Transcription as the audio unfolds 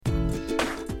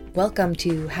Welcome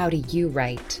to How Do You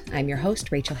Write? I'm your host,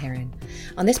 Rachel Herron.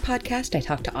 On this podcast, I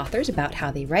talk to authors about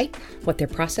how they write, what their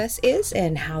process is,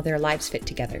 and how their lives fit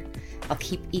together. I'll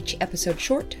keep each episode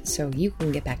short so you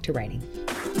can get back to writing.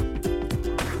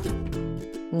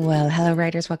 Well, hello,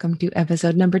 writers. Welcome to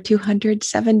episode number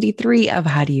 273 of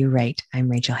How Do You Write? I'm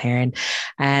Rachel Herron,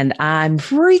 and I'm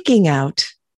freaking out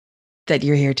that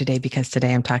you're here today because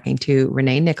today I'm talking to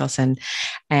Renee Nicholson,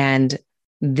 and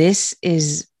this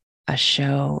is a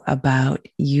show about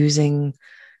using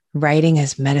writing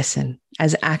as medicine,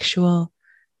 as actual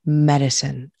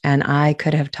medicine. And I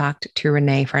could have talked to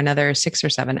Renee for another 6 or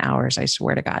 7 hours, I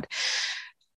swear to God.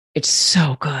 It's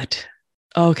so good.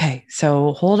 Okay,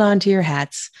 so hold on to your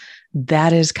hats.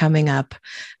 That is coming up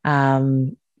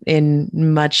in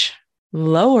much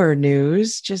lower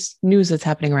news, just news that's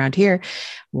happening around here.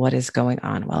 What is going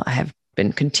on? Well, I have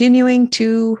been continuing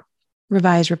to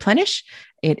revise, replenish.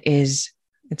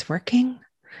 It's working.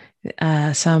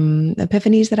 Some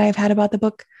epiphanies that I've had about the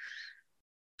book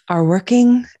are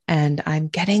working, and I'm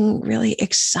getting really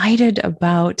excited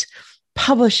about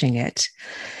publishing it.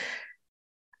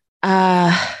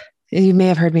 You may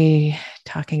have heard me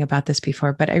talking about this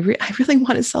before, but I really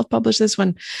want to self-publish this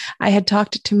one. I had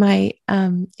talked to my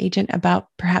agent about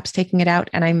perhaps taking it out,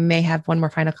 and I may have one more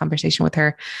final conversation with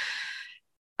her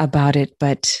about it,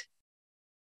 but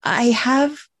I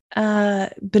have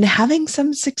been having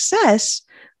some success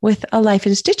with A Life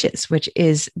in Stitches, which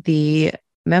is the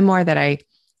memoir that I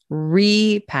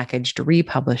repackaged,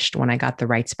 republished when I got the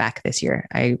rights back this year.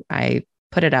 I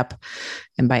put it up,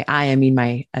 and by I mean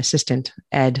my assistant,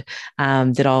 Ed,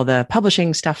 did all the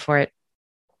publishing stuff for it.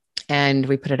 And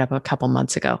we put it up a couple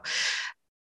months ago.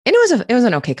 And it was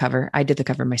an okay cover. I did the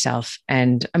cover myself,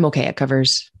 and I'm okay at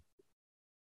covers.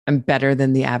 I'm better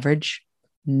than the average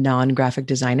non-graphic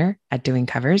designer at doing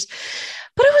covers,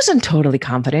 but I wasn't totally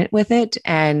confident with it.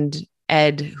 And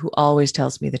Ed, who always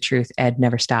tells me the truth, Ed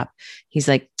never stop. He's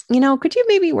like, could you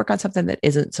maybe work on something that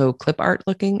isn't so clip art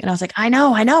looking? And I was like, I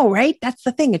know, right? That's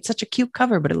the thing. It's such a cute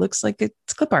cover, but it looks like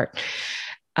it's clip art.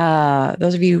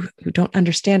 Those of you who don't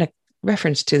understand a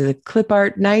reference to the clip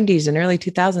art 90s and early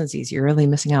 2000s, you're really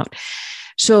missing out.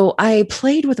 So I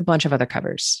played with a bunch of other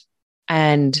covers,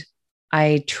 and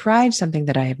I tried something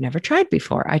that I have never tried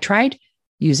before. I tried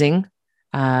using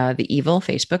the evil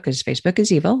Facebook, because Facebook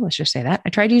is evil. Let's just say that. I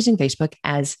tried using Facebook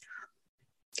as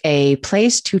a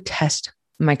place to test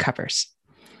my covers.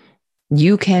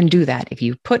 You can do that. If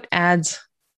you put ads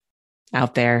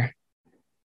out there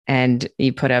and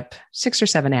you put up 6 or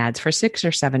 7 ads for 6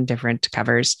 or 7 different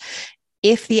covers,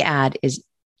 if the ad is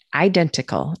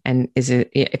identical and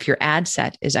if your ad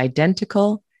set is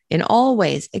identical in all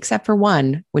ways, except for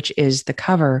one, which is the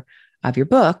cover of your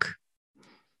book,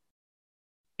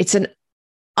 it's an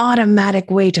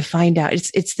automatic way to find out.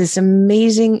 It's this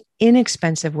amazing,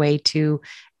 inexpensive way to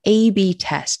A/B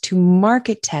test, to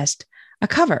market test a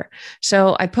cover.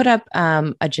 So I put up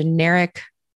a generic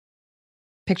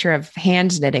picture of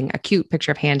hands knitting, a cute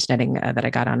picture of hands knitting that I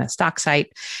got on a stock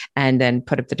site, and then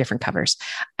put up the different covers.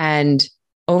 And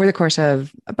over the course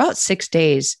of about 6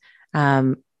 days,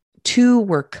 2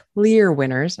 were clear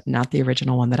winners, not the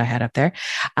original one that I had up there.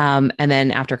 And then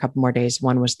after a couple more days,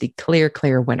 one was the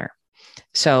clear winner.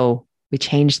 So we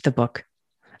changed the book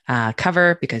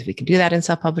cover because we can do that in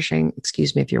self-publishing.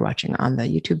 Excuse me if you're watching on the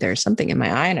YouTube, there's something in my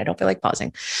eye and I don't feel like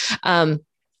pausing. So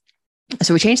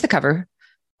we changed the cover.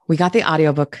 We got the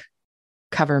audiobook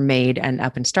cover made and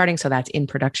up and starting. So that's in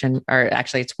production, or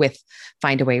actually it's with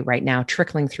Findaway right now,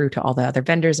 trickling through to all the other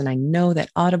vendors. And I know that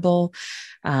Audible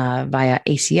via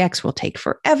ACX will take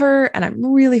forever. And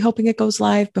I'm really hoping it goes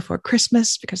live before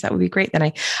Christmas, because that would be great.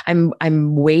 Then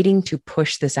I'm waiting to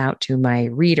push this out to my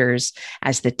readers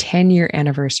as the 10-year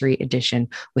anniversary edition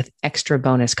with extra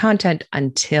bonus content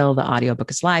until the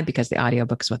audiobook is live, because the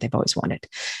audiobook is what they've always wanted.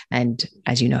 And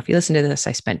as you know, if you listen to this,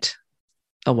 I spent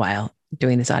a while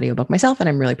doing this audiobook myself, and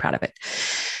I'm really proud of it.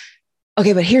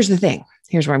 Okay, but here's the thing.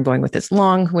 Here's where I'm going with this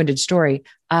long-winded story.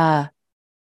 That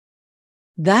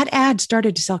ad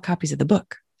started to sell copies of the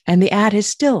book, and the ad is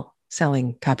still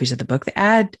selling copies of the book. The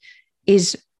ad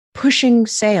is pushing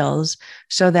sales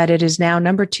so that it is now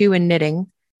number 2 in knitting.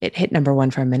 It hit number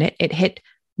 1 for a minute. It hit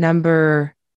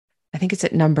I think it's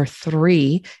at number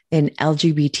 3 in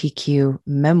LGBTQ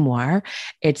memoir.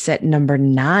 It's at number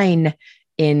 9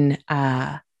 in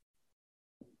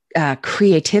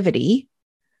creativity.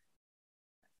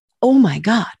 Oh my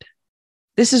God.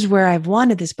 This is where I've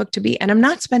wanted this book to be. And I'm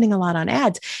not spending a lot on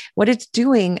ads. What it's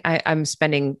doing, I'm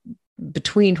spending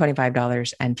between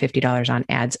 $25 and $50 on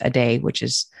ads a day, which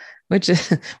is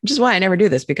why I never do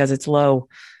this, because it's low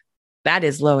that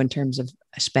is low in terms of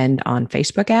spend on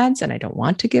Facebook ads. And I don't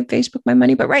want to give Facebook my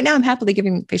money, but right now I'm happily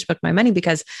giving Facebook my money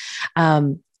because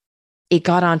it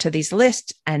got onto these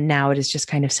lists and now it is just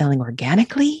kind of selling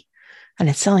organically and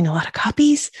it's selling a lot of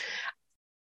copies.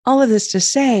 All of this to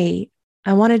say,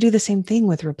 I want to do the same thing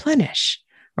with Replenish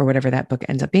or whatever that book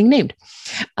ends up being named.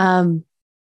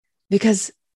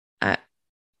 Because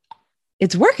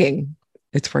it's working.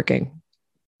 It's working.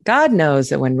 God knows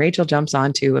that when Rachel jumps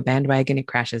onto a bandwagon, it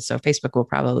crashes. So Facebook will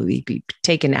probably be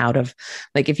taken out of,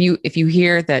 like, if you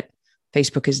hear that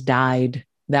Facebook has died,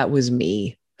 that was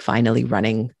me finally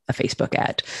running a Facebook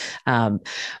ad.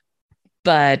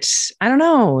 But I don't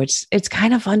know. It's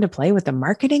kind of fun to play with the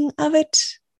marketing of it.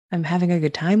 I'm having a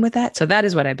good time with that. So that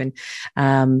is what I've been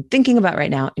thinking about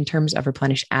right now in terms of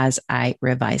Replenish as I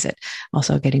revise it.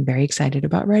 Also getting very excited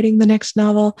about writing the next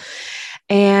novel.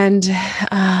 And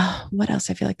what else?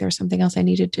 I feel like there was something else I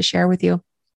needed to share with you.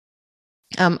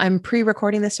 I'm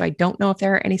pre-recording this, so I don't know if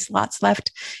there are any slots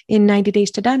left in 90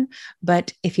 Days to Done.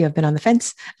 But if you have been on the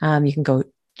fence, you can go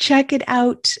check it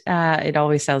out. It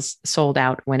always sells sold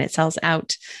out when it sells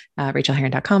out.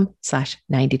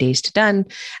 RachelHerron.com/90 Days to Done.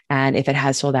 And if it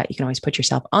has sold out, you can always put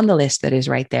yourself on the list that is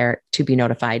right there to be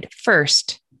notified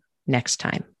first next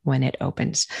time when it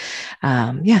opens.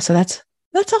 So that's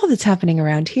all that's happening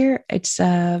around here. It's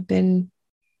been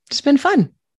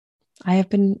fun. I have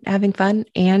been having fun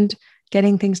and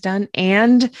getting things done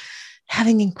and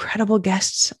having incredible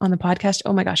guests on the podcast.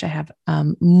 Oh my gosh, I have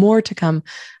more to come.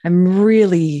 I'm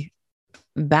really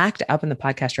backed up in the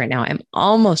podcast right now. I'm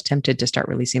almost tempted to start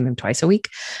releasing them twice a week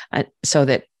so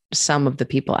that some of the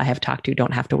people I have talked to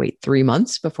don't have to wait 3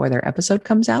 months before their episode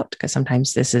comes out, because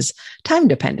sometimes this is time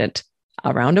dependent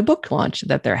around a book launch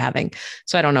that they're having.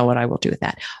 So I don't know what I will do with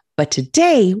that. But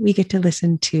today we get to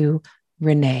listen to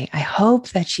Renee. I hope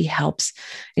that she helps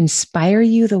inspire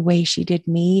you the way she did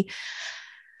me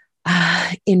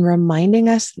in reminding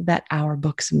us that our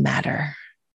books matter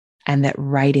and that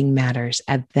writing matters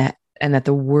and that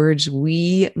the words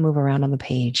we move around on the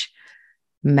page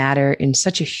matter in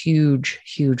such a huge,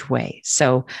 huge way.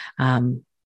 So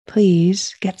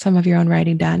please get some of your own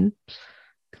writing done.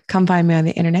 Come find me on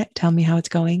the internet. Tell me how it's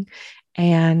going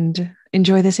and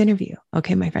enjoy this interview.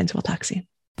 Okay, my friends, we'll talk soon.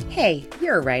 Hey,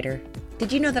 you're a writer.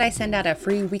 Did you know that I send out a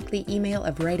free weekly email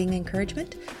of writing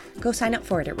encouragement? Go sign up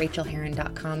for it at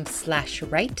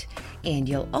rachelherron.com/write. And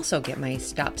you'll also get my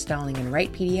Stop Stalling and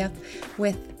Write PDF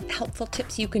with helpful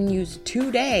tips you can use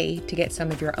today to get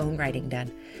some of your own writing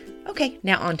done. Okay,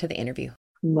 now on to the interview.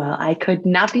 Well, I could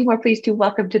not be more pleased to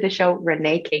welcome to the show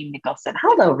Renee K. Nicholson.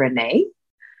 Hello, Renee.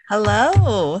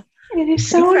 Hello. It is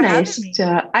so nice.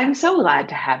 I'm so glad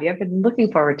to have you. I've been looking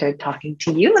forward to talking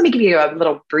to you. Let me give you a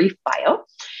little brief bio.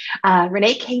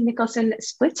 Renee K. Nicholson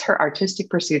splits her artistic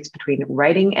pursuits between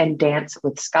writing and dance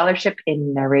with scholarship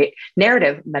in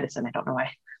narrative medicine. I don't know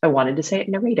why I wanted to say it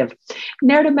narrative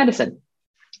medicine,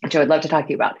 which I would love to talk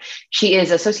to you about. She is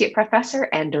associate professor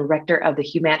and director of the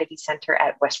Humanities Center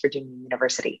at West Virginia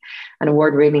University. An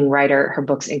award-winning writer, her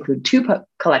books include two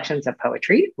collections of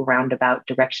poetry, Roundabout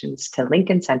Directions to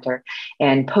Lincoln Center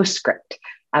and Postscript,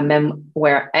 a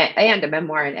memoir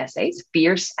and essays,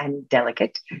 Fierce and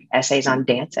Delicate, essays on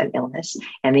dance and illness,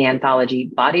 and the anthology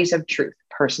Bodies of Truth,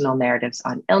 personal narratives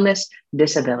on illness,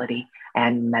 disability,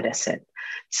 and medicine.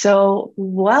 So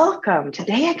welcome.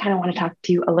 Today, I kind of want to talk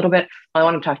to you a little bit. I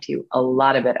want to talk to you a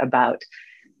lot of bit about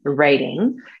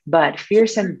writing, but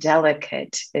Fierce and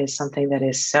Delicate is something that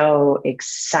is so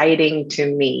exciting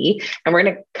to me. And we're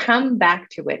going to come back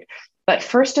to it. But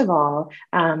first of all,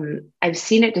 I've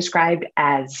seen it described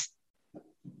as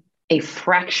a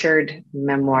fractured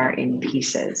memoir in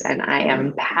pieces. And I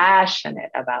am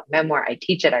passionate about memoir. I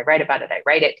teach it, I write about it, I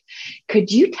write it. Could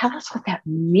you tell us what that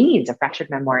means, a fractured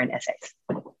memoir in essays?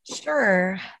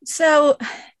 Sure. So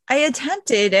I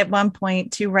attempted at one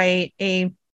point to write a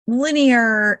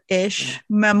linear-ish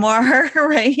memoir,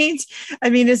 right? I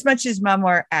mean, as much as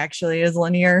memoir actually is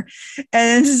linear.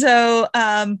 And so,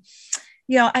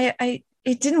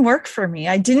 it didn't work for me.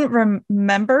 I didn't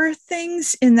remember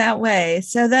things in that way.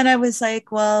 So then I was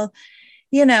like, well,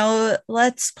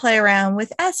 let's play around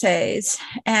with essays.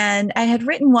 And I had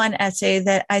written one essay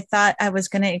that I thought I was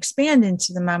going to expand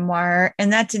into the memoir,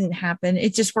 and that didn't happen.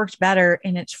 It just worked better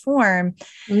in its form.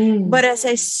 But as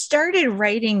I started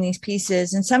writing these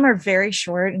pieces, and some are very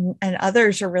short and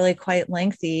others are really quite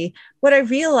lengthy, what I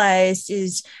realized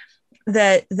is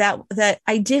that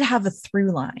I did have a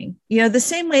through line, the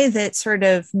same way that sort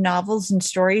of novels and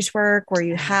stories work, where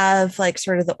you have like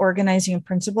sort of the organizing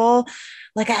principle.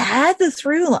 Like I had the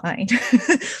through line.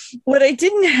 What I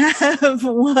didn't have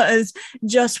was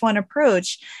just one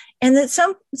approach. And that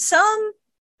some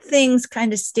things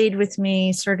kind of stayed with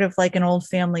me sort of like an old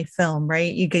family film,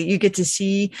 right? You get to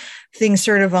see things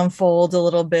sort of unfold a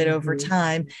little bit over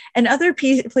time. And other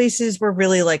places were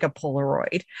really like a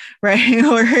Polaroid, right?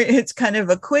 Or it's kind of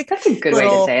a quick That's a good way to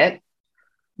little, say it.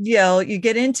 you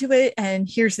get into it and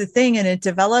here's the thing and it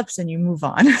develops and you move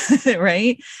on,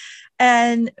 right?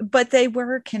 But they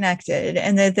were connected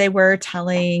and that they were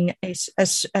telling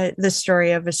the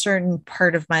story of a certain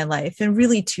part of my life, and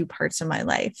really two parts of my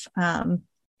life,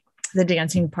 the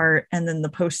dancing part and then the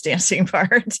post dancing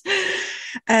part.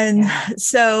 And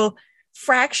so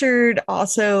Fractured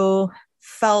also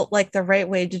felt like the right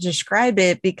way to describe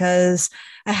it, because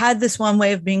I had this one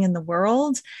way of being in the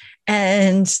world,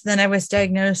 and then I was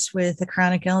diagnosed with a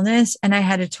chronic illness and I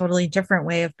had a totally different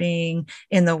way of being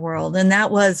in the world. And that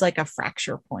was like a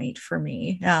fracture point for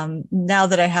me. Now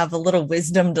that I have a little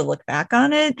wisdom to look back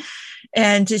on it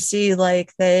and to see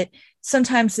like that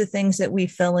sometimes the things that we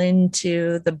fill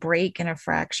into the break in a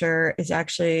fracture is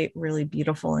actually really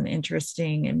beautiful and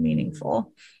interesting and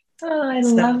meaningful. Oh, I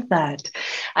love that.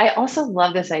 I also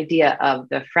love this idea of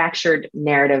the fractured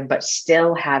narrative, but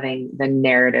still having the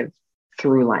narrative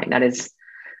through line. That is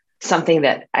something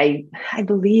that I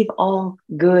believe all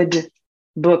good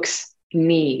books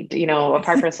need,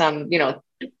 apart from some,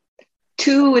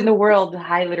 two in the world,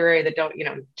 high literary, that don't,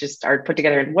 just are put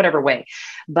together in whatever way.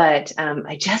 But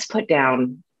I just put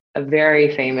down a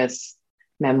very famous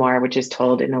memoir, which is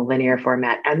told in a linear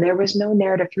format, and there was no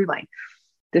narrative through line.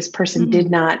 This person did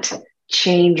not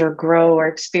change or grow or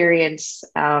experience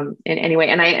in any way.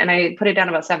 And I put it down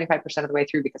about 75% of the way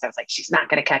through because I was like, she's not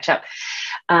going to catch up.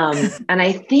 And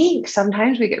I think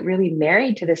sometimes we get really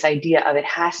married to this idea of it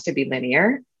has to be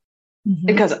linear,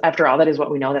 because after all, that is what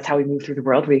we know. That's how we move through the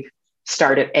world. We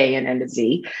start at A and end at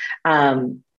Z.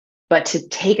 But to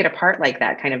take it apart like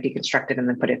that, kind of deconstruct it and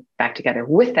then put it back together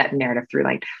with that narrative through,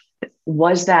 like,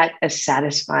 was that as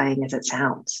satisfying as it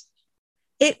sounds?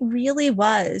 It really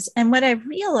was. And what I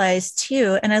realized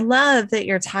too, and I love that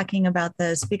you're talking about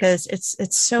this because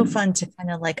it's so fun to kind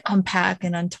of like unpack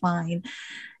and untwine,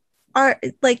 are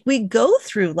like we go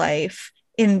through life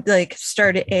in like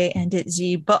start at A, end at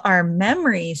Z, but our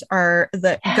memories are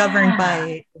governed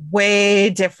by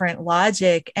way different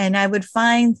logic. And I would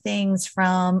find things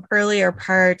from earlier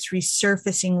parts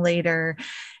resurfacing later.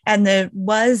 And there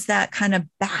was that kind of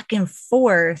back and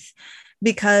forth,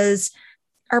 because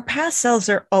our past selves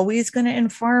are always going to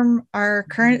inform our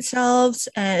current selves,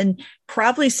 and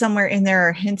probably somewhere in there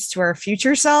are hints to our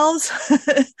future selves.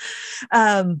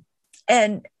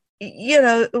 And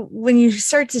when you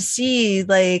start to see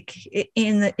like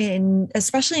in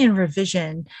especially in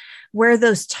revision where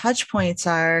those touch points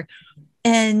are,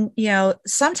 and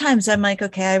sometimes I'm like,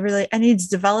 okay, I need to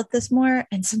develop this more,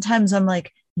 and sometimes I'm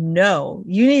like, no,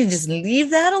 you need to just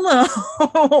leave that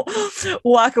alone.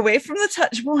 Walk away from the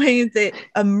touch points that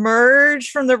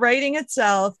emerge from the writing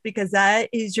itself, because that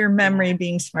is your memory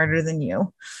being smarter than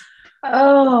you.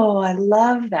 Oh, I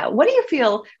love that.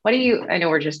 I know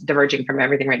we're just diverging from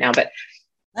everything right now, but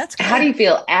That's good. How do you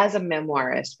feel as a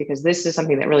memoirist? Because this is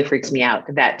something that really freaks me out,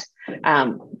 that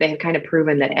they have kind of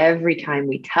proven that every time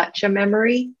we touch a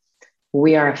memory,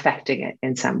 we are affecting it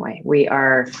in some way. We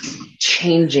are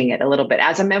changing it a little bit.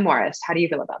 As a memoirist, how do you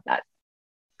feel about that?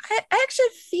 I actually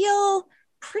feel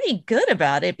pretty good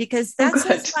about it, because that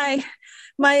says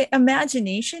my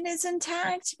imagination is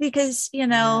intact, because,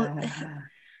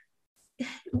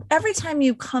 every time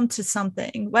you come to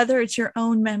something, whether it's your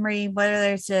own memory,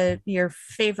 whether it's your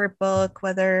favorite book,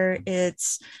 whether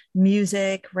it's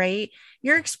music, right?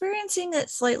 You're experiencing it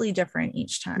slightly different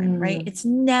each time, right? It's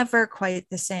never quite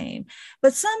the same.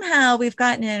 But somehow we've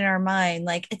gotten in our mind,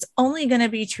 like, it's only going to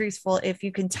be truthful if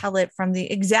you can tell it from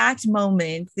the exact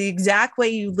moment, the exact way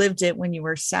you lived it when you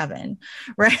were 7,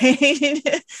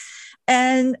 right?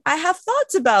 And I have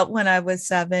thoughts about when I was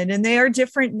 7, and they are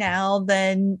different now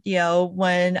than,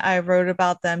 when I wrote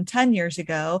about them 10 years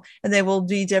ago, and they will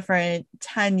be different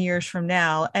 10 years from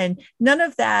now. And none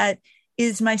of that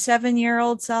is my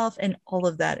 7-year-old self, and all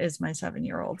of that is my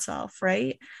 7-year-old self,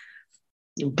 right?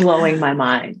 You're blowing my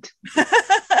mind.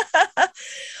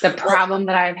 The problem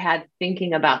that I've had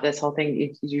thinking about this whole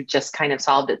thing, you just kind of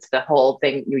solved. It's the whole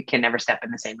thing. You can never step in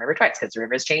the same river twice, because the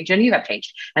river has changed and you have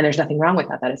changed. And there's nothing wrong with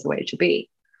that. That is the way it should be.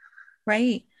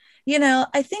 Right.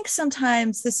 I think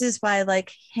sometimes this is why,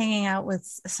 like, hanging out with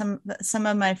some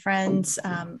of my friends,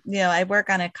 I work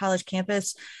on a college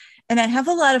campus, and I have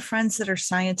a lot of friends that are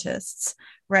scientists,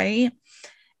 right?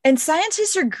 And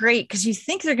scientists are great because you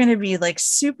think they're going to be like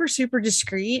super, super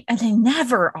discreet, and they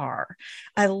never are.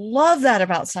 I love that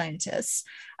about scientists.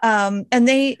 And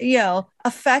they,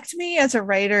 affect me as a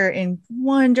writer in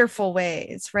wonderful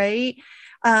ways, right?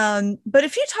 But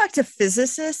if you talk to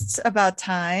physicists about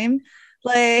time,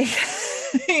 like,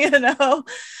 you know,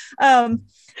 um,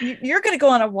 you're going to go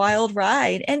on a wild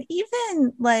ride. And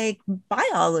even like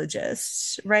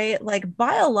biologists, right? Like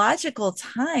biological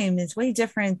time is way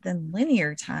different than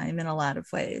linear time in a lot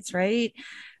of ways, right?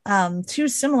 Two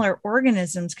similar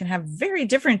organisms can have very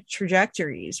different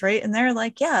trajectories, right? And they're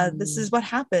like, yeah, this is what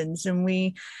happens. And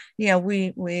we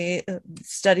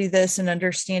study this and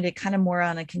understand it kind of more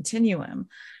on a continuum,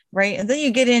 right? And then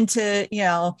you get into,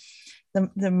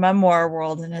 the memoir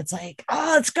world, and it's like,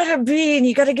 oh, it's gotta be, and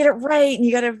you gotta get it right, and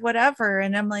you gotta whatever.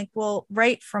 And I'm like, well,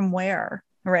 right from where?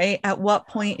 Right? At what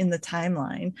point in the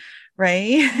timeline?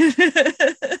 Right?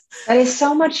 That is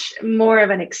so much more of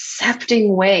an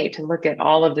accepting way to look at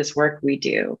all of this work we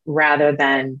do rather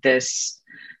than this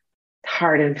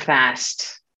hard and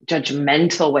fast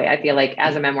judgmental way. I feel like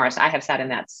as a memoirist, I have sat in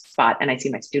that spot, and I see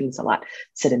my students a lot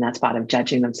sit in that spot of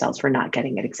judging themselves for not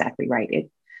getting it exactly right.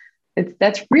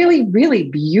 That's really, really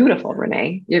beautiful,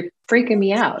 Renee. You're freaking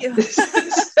me out. This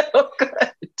is so good.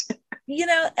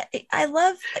 I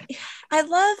love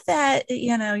that,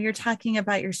 you're talking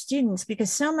about your students, because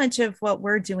so much of what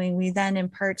we're doing, we then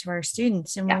impart to our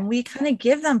students. And when we kind of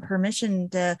give them permission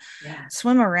to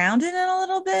swim around in it a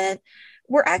little bit,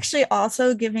 we're actually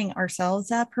also giving ourselves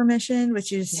that permission,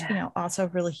 which is, also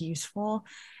really useful.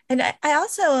 And I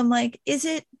also am like, is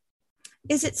it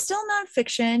still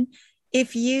nonfiction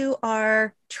if you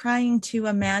are trying to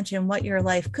imagine what your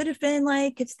life could have been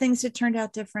like if things had turned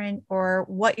out different, or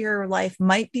what your life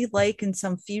might be like in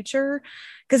some future?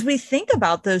 Because we think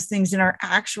about those things in our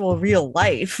actual real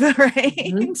life, right?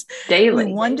 Mm-hmm. Daily.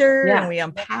 We wonder and we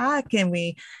unpack, and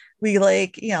we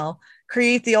like,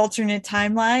 create the alternate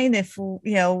timeline if,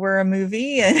 we're a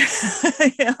movie, and,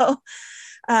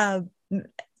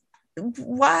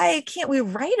 why can't we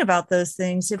write about those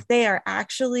things if they are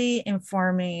actually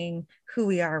informing who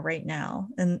we are right now?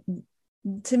 And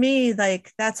to me,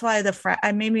 like, that's why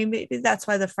maybe that's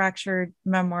why the fractured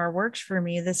memoir works for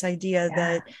me. This idea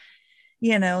that,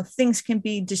 things can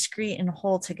be discrete and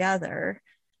whole together.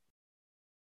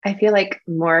 I feel like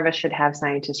more of us should have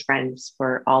scientist friends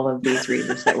for all of these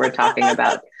reasons that we're talking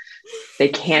about. They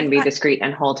can be discrete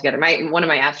and whole together. One of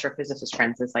my astrophysicist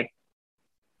friends is like,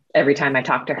 every time I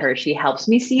talk to her, she helps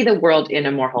me see the world in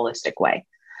a more holistic way.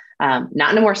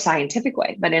 Not in a more scientific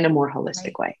way, but in a more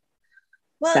holistic way.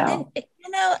 Well, and,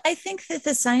 I think that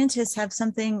the scientists have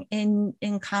something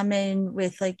in common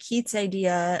with like Keats'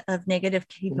 idea of negative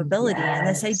capability, and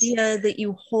this idea that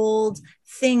you hold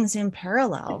things in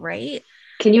parallel, right?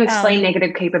 Can you explain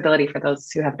negative capability for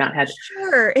those who have not had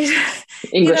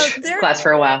English class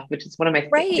for a while, which is one of my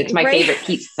favorite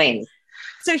Keats things.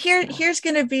 So here's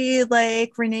going to be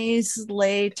like Renee's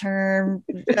lay term,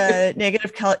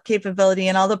 negative capability,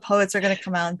 and all the poets are going to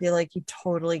come out and be like, you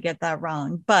totally get that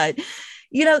wrong. But,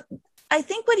 I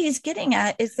think what he's getting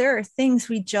at is there are things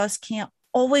we just can't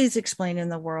always explain in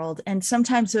the world. And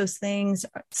sometimes those things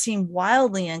seem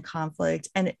wildly in conflict,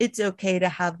 and it's okay to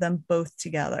have them both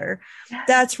together.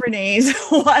 That's Renee's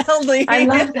wildly. I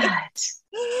love that.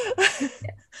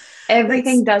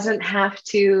 Everything doesn't have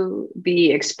to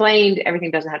be explained.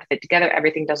 Everything doesn't have to fit together.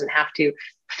 Everything doesn't have to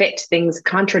fit things.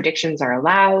 Contradictions are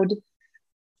allowed.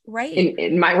 Right.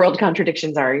 In my world,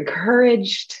 contradictions are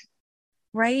encouraged.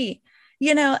 Right.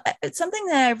 It's something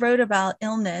that I wrote about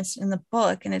illness in the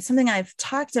book, and it's something I've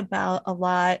talked about a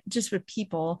lot just with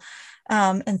people,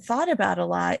 and thought about a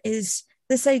lot, is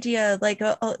this idea, like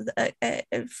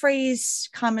a phrase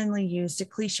commonly used, a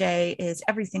cliche, is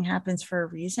everything happens for a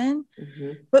reason.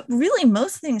 Mm-hmm. But really,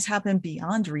 most things happen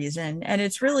beyond reason. And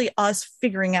it's really us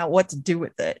figuring out what to do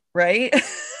with it, right?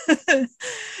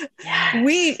 Yes.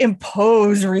 We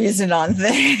impose reason on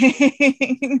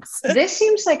things. This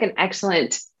seems like an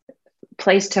excellent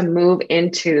place to move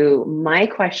into my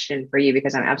question for you,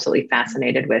 because I'm absolutely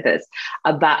fascinated with this.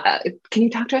 About can you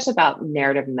talk to us about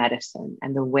narrative medicine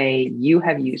and the way you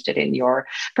have used it in your,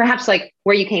 perhaps like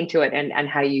where you came to it and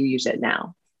how you use it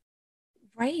now?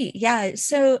 Right. Yeah.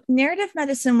 So narrative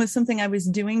medicine was something I was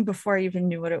doing before I even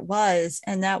knew what it was.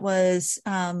 And that was,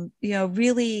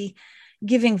 really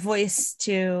giving voice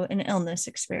to an illness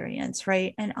experience,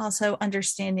 right? And also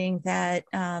understanding that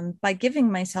by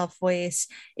giving myself voice,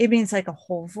 it means like a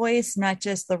whole voice, not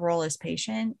just the role as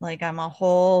patient. Like I'm a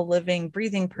whole living,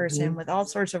 breathing person with all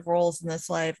sorts of roles in this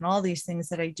life and all these things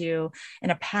that I do,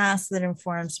 and a past that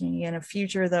informs me and a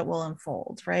future that will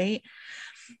unfold, right?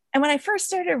 And when I first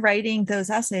started writing those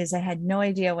essays, I had no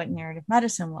idea what narrative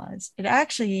medicine was. It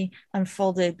actually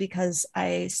unfolded because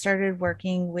I started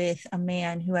working with a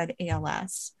man who had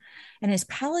ALS, and his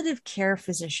palliative care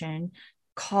physician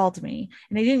called me,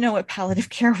 and I didn't know what palliative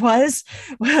care was.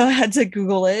 Well, I had to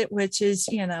Google it, which is,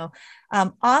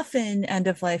 often end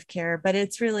of life care, but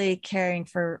it's really caring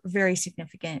for very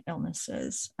significant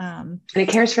illnesses. And it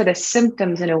cares for the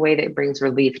symptoms in a way that brings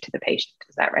relief to the patient.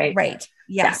 Is that right? Right.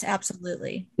 Yes, yeah.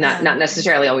 Absolutely. Not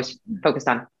necessarily always focused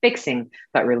on fixing,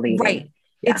 but relieving. Right.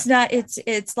 Yeah.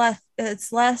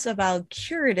 It's less about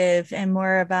curative and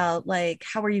more about like,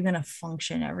 how are you going to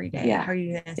function every day? Yeah. How are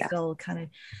you going to still kind of,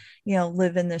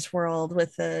 live in this world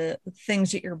with the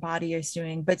things that your body is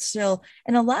doing, but still,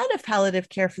 and a lot of palliative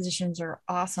care physicians are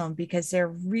awesome because they're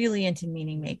really into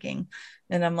meaning making.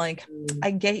 And I'm like, I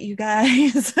get you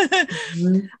guys.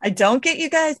 I don't get you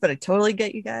guys, but I totally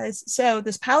get you guys. So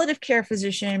this palliative care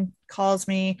physician calls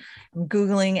me. I'm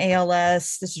Googling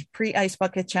ALS. This is pre-Ice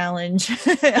Bucket Challenge.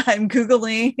 I'm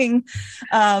Googling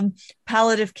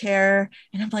palliative care.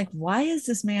 And I'm like, why is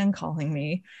this man calling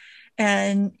me?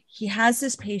 And he has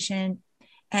this patient,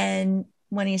 and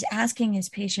when he's asking his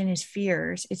patient his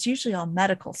fears, it's usually all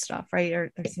medical stuff, right?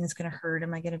 Or things going to hurt.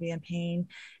 Am I going to be in pain?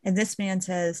 And this man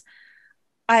says,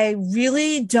 I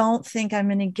really don't think I'm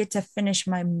going to get to finish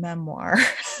my memoir.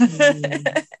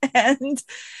 And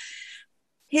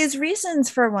his reasons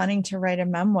for wanting to write a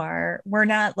memoir were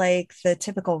not like the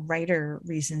typical writer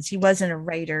reasons. He wasn't a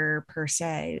writer per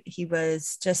se. He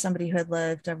was just somebody who had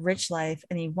lived a rich life,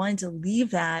 and he wanted to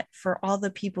leave that for all the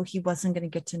people he wasn't going to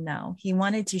get to know. He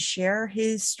wanted to share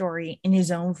his story in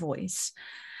his own voice.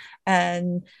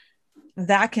 And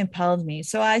that compelled me.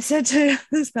 So I said to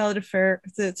this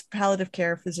palliative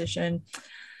care physician,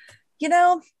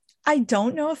 I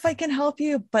don't know if I can help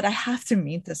you, but I have to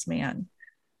meet this man.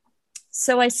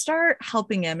 So I start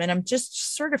helping him, and I'm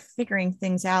just sort of figuring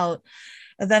things out.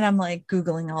 And then I'm like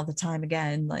Googling all the time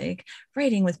again, like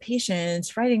writing with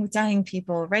patients, writing with dying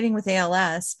people, writing with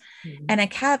ALS. Mm-hmm. And I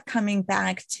kept coming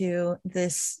back to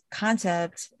this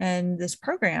concept and this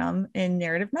program in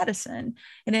narrative medicine.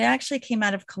 And it actually came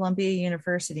out of Columbia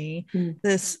University. Mm-hmm.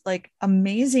 This like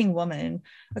amazing woman.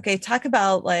 Okay, talk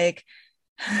about like,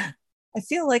 I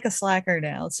feel like a slacker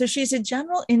now. So she's a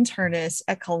general internist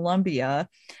at Columbia,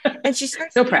 and she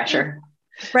starts no pressure.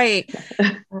 Right.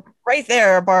 Right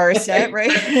there, a bar set,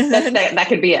 right? that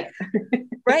could be it.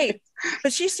 Right.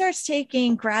 But she starts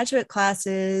taking graduate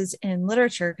classes in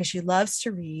literature because she loves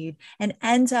to read, and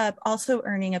ends up also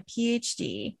earning a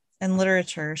PhD in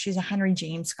literature. She's a Henry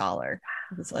James scholar.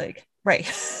 It was like,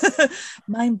 right.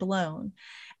 Mind blown.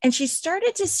 And she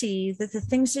started to see that the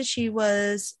things that she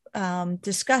was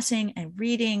discussing and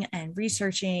reading and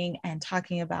researching and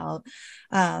talking about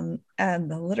and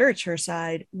the literature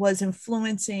side was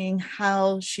influencing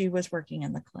how she was working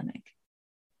in the clinic.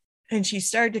 And she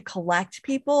started to collect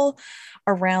people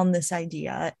around this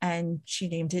idea, and she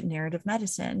named it narrative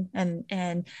medicine.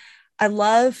 And I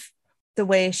love the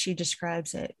way she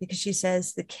describes it, because she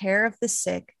says the care of the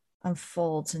sick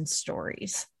unfolds in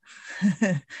stories.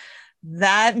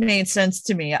 That made sense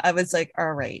to me. I was like,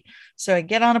 all right. So I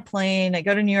get on a plane, I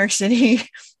go to New York City,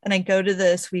 and I go to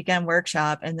this weekend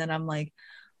workshop. And then I'm like,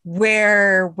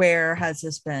 where has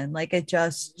this been? Like, it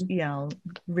just,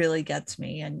 really gets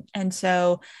me. And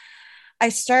so I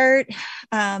start,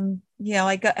 I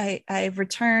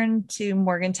return to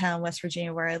Morgantown, West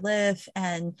Virginia, where I live,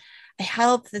 and I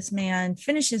help this man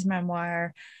finish his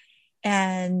memoir.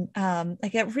 And I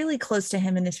get really close to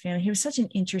him and his family. He was such an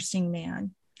interesting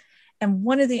man. And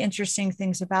one of the interesting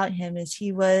things about him is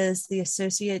he was the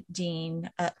associate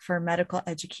dean for medical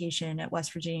education at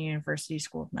West Virginia University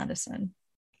School of Medicine.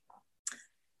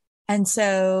 And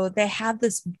so they have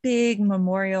this big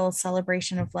memorial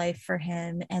celebration of life for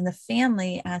him. And the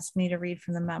family asked me to read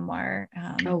from the memoir.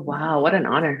 Oh, wow. What an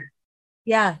honor.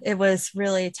 Yeah, it was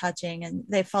really touching. And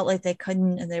they felt like they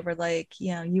couldn't. And they were like,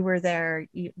 you were there,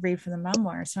 you read from the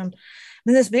memoir. So I'm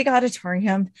in this big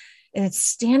auditorium, and it's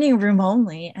standing room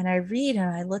only. And I read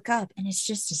and I look up, and it's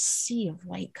just a sea of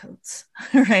white coats,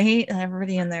 right? And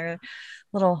everybody in their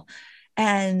little,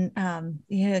 and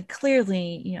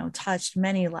clearly, touched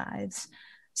many lives.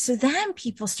 So then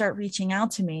people start reaching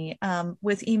out to me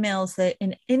with emails that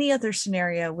in any other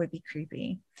scenario would be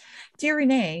creepy. Dear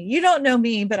Renee, you don't know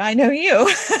me, but I know you.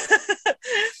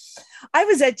 I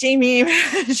was at Jamie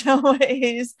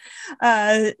Shelway's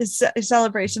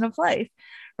celebration of life.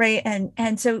 Right.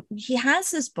 And so he has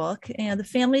this book, and the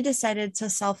family decided to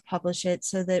self-publish it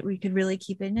so that we could really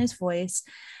keep it in his voice,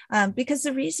 because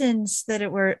the reasons that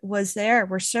it was there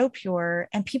were so pure,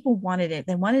 and people wanted it.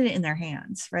 They wanted it in their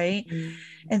hands. Right. Mm.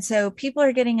 And so people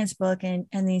are getting his book, and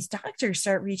these doctors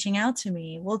start reaching out to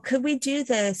me. Well, could we do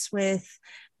this with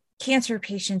cancer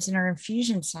patients in our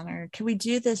infusion center? Could we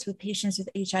do this with patients with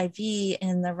HIV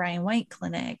in the Ryan White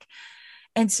Clinic?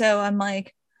 And so I'm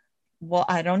like, well,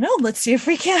 I don't know. Let's see if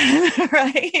we can.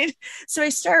 Right. So I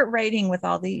start writing with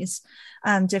all these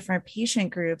different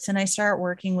patient groups, and I start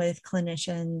working with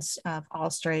clinicians of all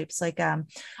stripes, like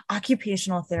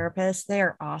occupational therapists. They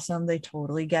are awesome. They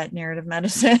totally get narrative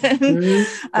medicine.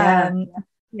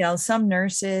 Yeah. Some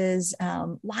nurses,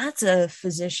 lots of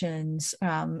physicians,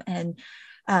 and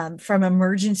from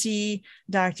emergency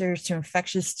doctors to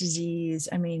infectious disease.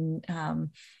 I mean,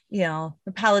 the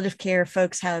palliative care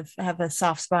folks have a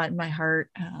soft spot in my heart.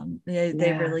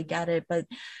 They really get it. But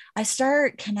I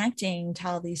start connecting to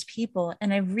all these people,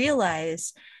 and I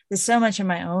realize that so much of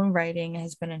my own writing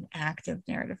has been an act of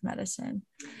narrative medicine.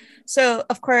 So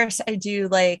of course I do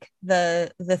like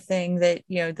the thing that,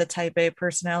 the type A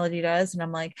personality does. And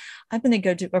I'm like, I'm going to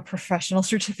go do a professional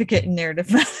certificate in narrative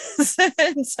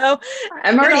medicine. So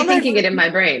I'm already thinking it in my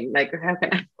brain. Like,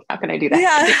 how can I do that?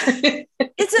 Yeah.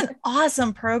 It's an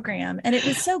awesome program. And it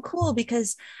was so cool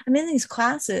because I'm in these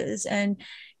classes and,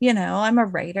 I'm a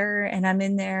writer, and I'm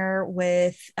in there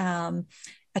with,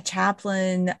 a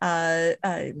chaplain, a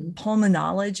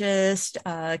pulmonologist,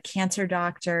 a cancer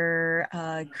doctor,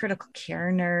 a critical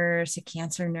care nurse, a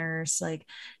cancer nurse, like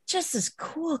just this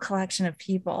cool collection of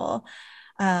people.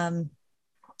 In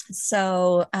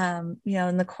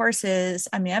the courses,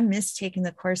 I mean, I miss taking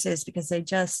the courses because they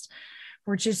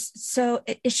were just so,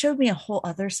 it showed me a whole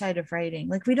other side of writing.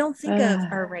 Like, we don't think of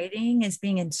our writing as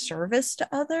being in service to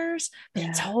others, but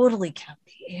it totally can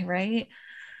be, right?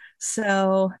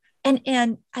 So,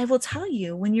 and I will tell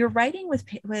you, when you're writing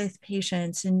with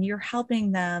patients and you're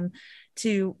helping them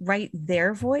to write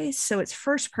their voice, so it's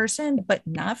first person, but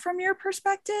not from your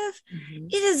perspective,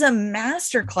 it is a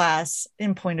masterclass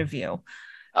in point of view.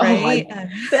 Right? Oh, I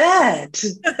bet.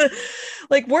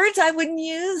 Like words I wouldn't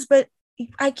use, but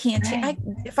I can't.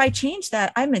 If I change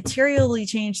that, I materially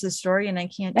change the story, and I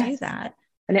can't do that.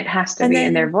 And it has to be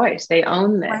in their voice. They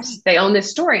own this. Right. They own this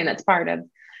story, and that's part of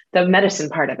the medicine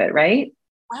part of it, right?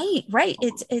 Right.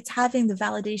 It's having the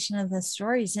validation of the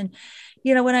stories. And,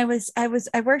 when I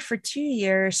worked for 2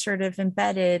 years, sort of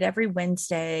embedded every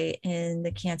Wednesday in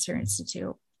the Cancer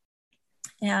Institute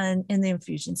and in the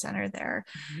infusion center there.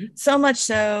 So much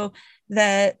so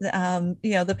that,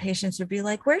 the patients would be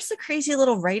like, where's the crazy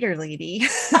little writer lady?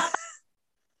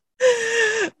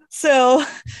 So,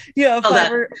 if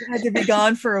I had to be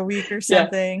gone for a week or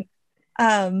something,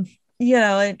 and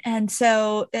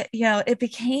so, it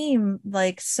became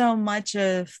like so much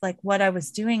of like what I was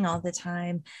doing all the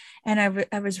time. And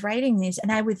I was writing these,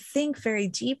 and I would think very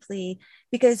deeply,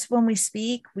 because when we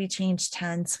speak, we change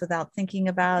tense without thinking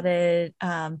about it.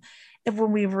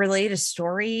 When we relate a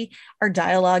story, our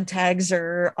dialogue tags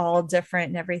are all different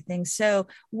and everything. So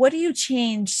what do you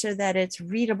change so that it's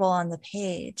readable on the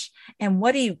page? And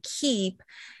what do you keep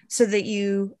so that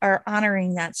you are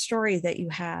honoring that story that you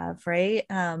have, right?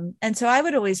 And so I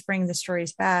would always bring the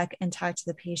stories back and talk to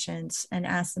the patients and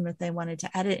ask them if they wanted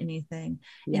to edit anything.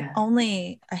 And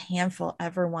only a handful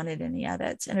ever wanted any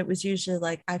edits. And it was usually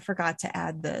like, I forgot to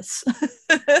add this.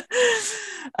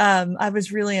 I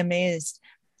was really amazed.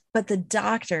 But the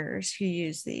doctors who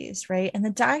use these, right? And the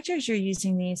doctors are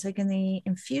using these, like in the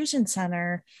infusion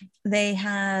center, they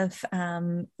have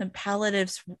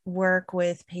palliatives work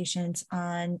with patients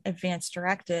on advanced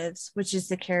directives, which is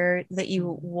the care that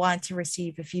you want to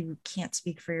receive if you can't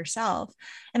speak for yourself.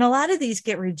 And a lot of these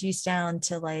get reduced down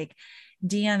to like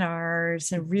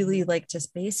DNRs and really like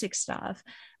just basic stuff.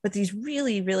 But these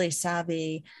really, really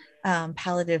savvy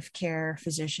palliative care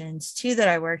physicians, two that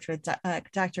I worked with,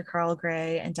 Dr. Carl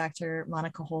Gray and Dr.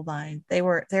 Monica Holbein,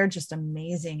 they're just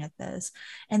amazing at this.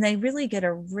 And they really get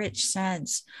a rich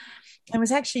sense. It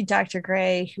was actually Dr.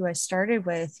 Gray who I started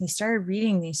with. He started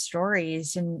reading these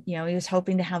stories, and he was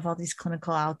hoping to have all these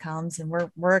clinical outcomes, and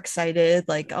we're excited,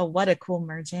 like, oh, what a cool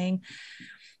merging.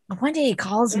 One day he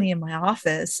calls me in my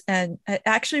office, and I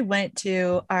actually went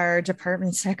to our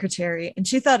department secretary, and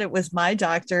she thought it was my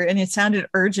doctor, and it sounded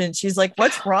urgent. She's like,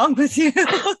 what's wrong with you?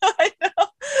 I know,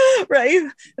 right?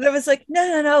 And I was like,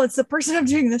 no, it's the person I'm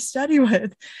doing this study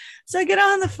with. So I get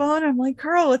on the phone. I'm like,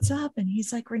 Carl, what's up? And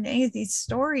he's like, Renee, these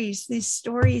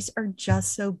stories are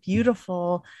just so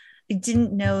beautiful. I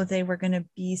didn't know they were going to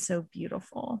be so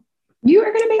beautiful. You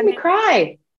are going to make me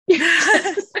cry.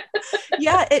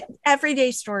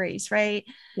 Everyday stories, right?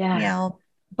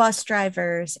 Bus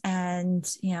drivers and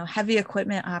heavy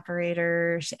equipment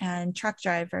operators and truck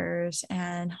drivers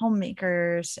and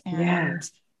homemakers and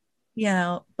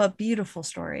but beautiful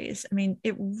stories. I mean,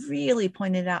 it really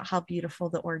pointed out how beautiful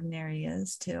the ordinary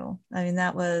is too. I mean,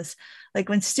 that was like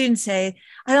when students say,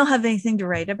 I don't have anything to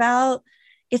write about,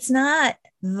 it's not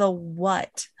the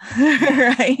what,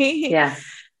 right?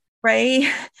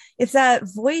 right? It's that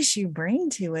voice you bring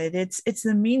to it. It's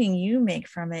the meaning you make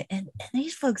from it. And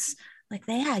these folks, like,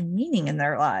 they had meaning in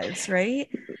their lives, right?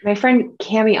 My friend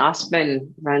Cami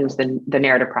Ostman runs the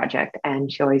Narrative Project,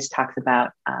 and she always talks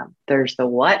about there's the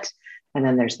what, and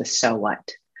then there's the so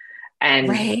what. And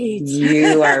right.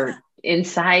 You are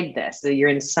inside this. So you're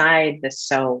inside the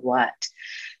so what.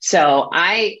 So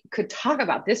I could talk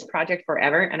about this project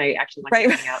forever, and I actually want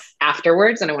to hang out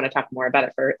afterwards, and I want to talk more about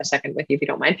it for a second with you, if you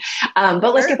don't mind.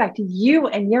 But let's get back to you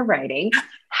and your writing.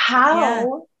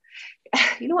 How,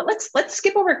 you know what? Let's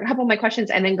skip over a couple of my questions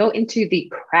and then go into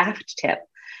the craft tip.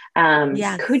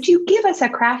 Could you give us a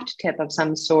craft tip of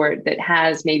some sort that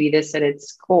has maybe this at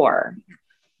its core?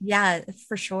 Yeah,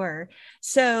 for sure.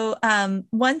 So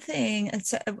one thing,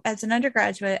 as an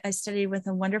undergraduate, I studied with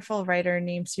a wonderful writer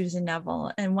named Susan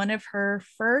Neville. And one of her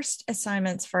first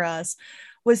assignments for us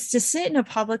was to sit in a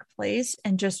public place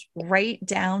and just write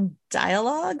down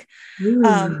dialogue,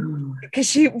 because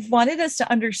she wanted us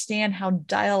to understand how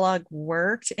dialogue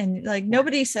worked. And like,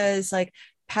 nobody says like,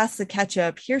 pass the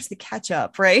ketchup, here's the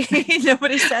ketchup, right?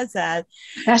 Nobody says that.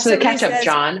 Pass the ketchup,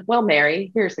 John. Well,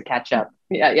 Mary, here's the ketchup.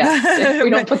 Yeah. We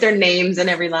don't put their names in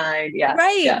every line. Yeah.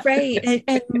 Right.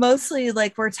 And mostly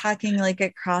like we're talking like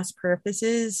at cross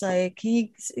purposes. Like, can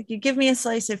you give me a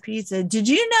slice of pizza? Did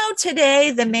you know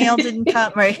today the mail didn't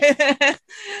come? Right.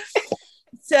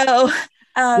 So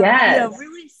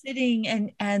really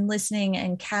sitting and listening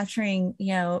and capturing,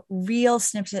 real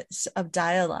snippets of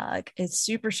dialogue is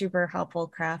super, super helpful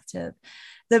craft tip.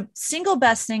 The single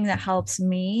best thing that helps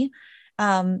me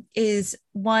is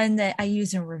one that I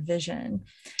use in revision.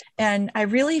 And I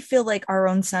really feel like our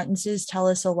own sentences tell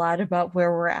us a lot about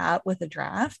where we're at with a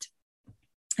draft.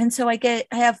 And so I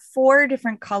have 4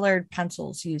 different colored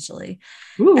pencils usually.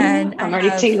 Ooh, and I'm already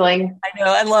tingling. I know,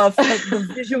 I love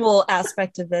the visual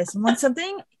aspect of this. And when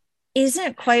something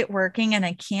isn't quite working and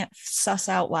I can't suss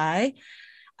out why,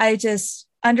 I just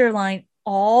underline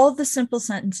all the simple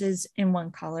sentences in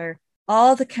one color,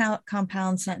 all the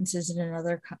compound sentences in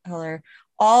another color,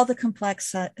 all the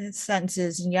complex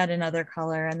sentences in yet another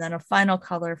color, and then a final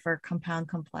color for compound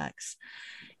complex.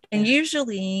 And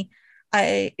usually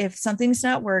if something's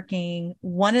not working,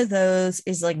 one of those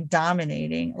is like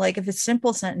dominating. Like if it's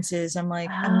simple sentences, I'm like,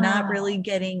 I'm not really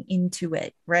getting into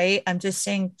it, right? I'm just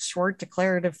saying short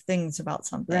declarative things about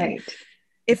something. Right.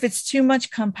 If it's too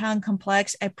much compound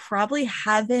complex, I probably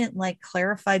haven't like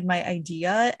clarified my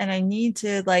idea, and I need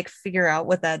to like figure out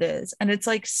what that is. And it's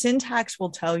like syntax will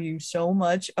tell you so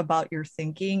much about your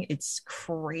thinking. It's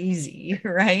crazy,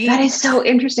 right? That is so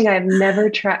interesting. I've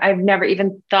never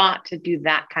even thought to do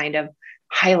that kind of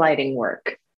highlighting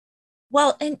work.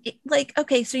 Well, and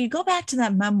okay, so you go back to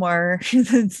that memoir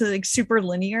that's like super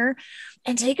linear,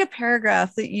 and take a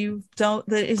paragraph that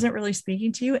that isn't really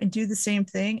speaking to you and do the same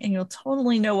thing, and you'll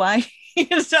totally know why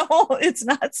it's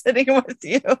not sitting with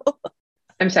you.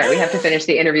 I'm sorry, we have to finish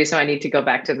the interview, so I need to go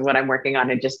back to what I'm working on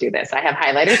and just do this. I have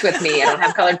highlighters with me. I don't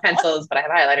have colored pencils, but I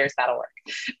have highlighters. That'll work.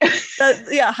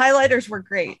 Highlighters were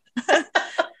great.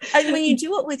 And when you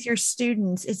do it with your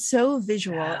students, it's so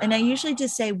visual. And I usually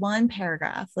just say one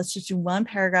paragraph. Let's just do one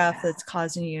paragraph that's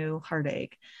causing you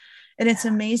heartache. And it's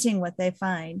amazing what they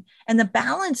find. And the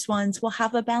balanced ones will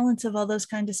have a balance of all those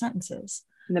kinds of sentences.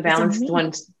 And the balanced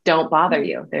ones don't bother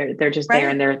you. They're just there,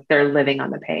 and they're living on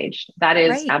the page. That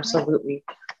is absolutely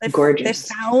gorgeous.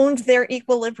 They found their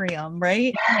equilibrium,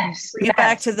 right? Yes. Bring it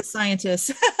back to the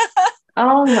scientists.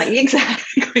 Oh my,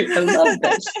 exactly. I love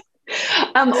this.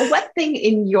 What thing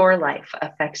in your life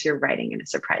affects your writing in a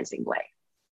surprising way?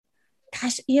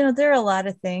 Gosh, there are a lot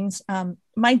of things.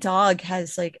 My dog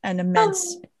has like an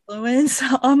immense influence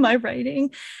on my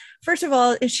writing. First of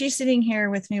all, if she's sitting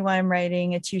here with me while I'm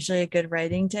writing, it's usually a good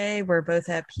writing day. We're both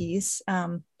at peace.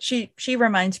 She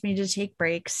reminds me to take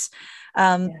breaks.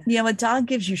 A dog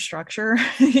gives you structure.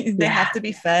 They have to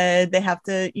be fed. They have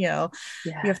to, you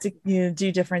have to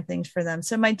do different things for them.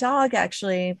 So my dog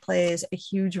actually plays a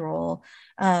huge role.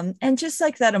 And just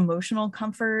like that emotional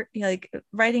comfort, like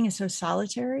writing is so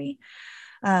solitary.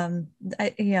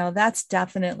 That's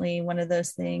definitely one of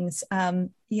those things.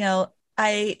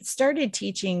 I started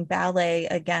teaching ballet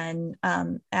again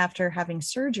after having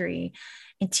surgery,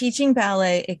 and teaching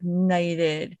ballet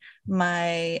ignited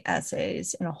my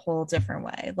essays in a whole different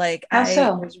way. Like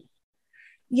I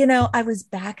was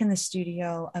back in the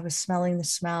studio. I was smelling the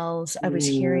smells. I was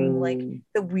hearing like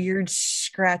the weird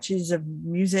scratches of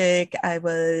music. I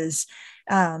was,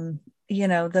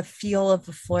 the feel of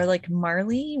the floor, like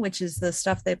Marley, which is the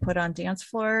stuff they put on dance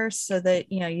floors so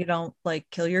that, you don't like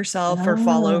kill yourself or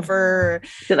fall over.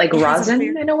 Is it like rosin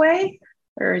in a way?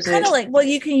 or is kind it of like, well,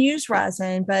 you can use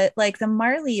resin, but like the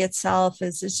Marley itself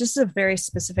is it's just a very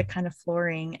specific kind of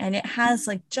flooring, and it has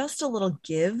like just a little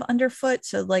give underfoot,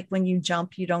 so like when you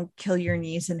jump you don't kill your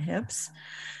knees and hips.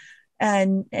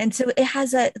 And so it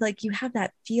has that, like, you have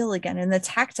that feel again, and the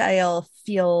tactile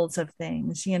feels of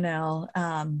things, in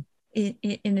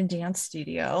a dance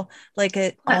studio, like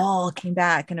it all came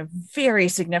back in a very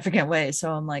significant way.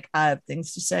 So I'm like, I have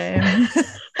things to say.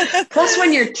 Plus,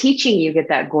 when you're teaching, you get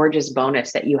that gorgeous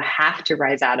bonus that you have to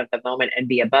rise out of the moment and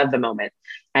be above the moment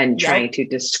and trying to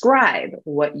describe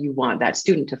what you want that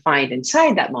student to find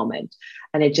inside that moment.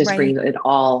 And it just brings it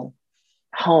all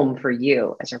home for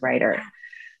you as a writer.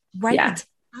 Right. Yeah.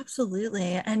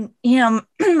 Absolutely. And,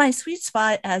 my sweet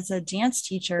spot as a dance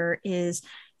teacher is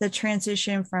the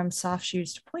transition from soft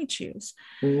shoes to point shoes.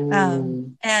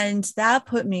 And that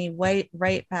put me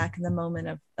right back in the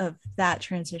moment of that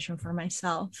transition for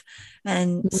myself,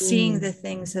 and seeing the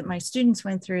things that my students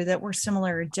went through that were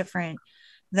similar or different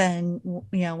than,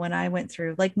 when I went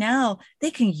through. Like now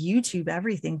they can YouTube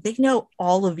everything. They know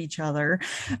all of each other.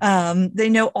 They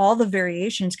know all the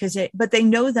variations but they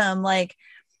know them. Like,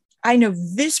 I know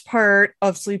this part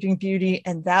of Sleeping Beauty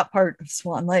and that part of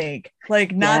Swan Lake,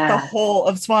 like not the whole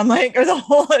of Swan Lake or the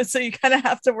whole. So you kind of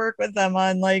have to work with them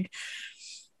on like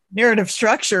narrative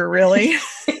structure, really.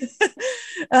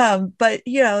 But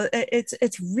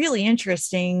it's really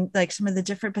interesting, like some of the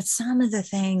different, but some of the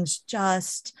things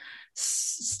just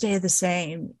stay the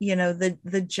same.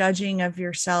 The judging of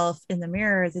yourself in the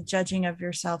mirror, the judging of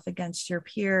yourself against your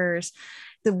peers,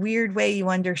 the weird way you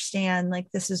understand, like,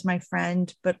 this is my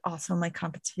friend, but also my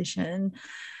competition,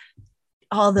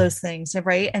 all those things.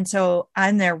 Right. And so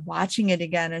I'm there watching it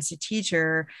again as a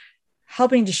teacher,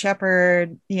 helping to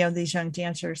shepherd, these young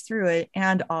dancers through it.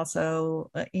 And also,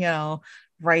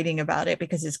 writing about it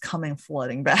because it's coming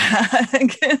flooding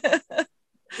back.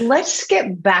 Let's skip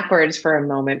backwards for a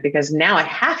moment, because now I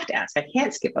have to ask, I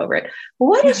can't skip over it.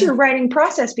 What is your writing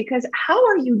process? Because how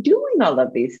are you doing all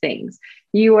of these things?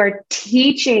 You are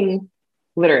teaching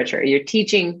literature, you're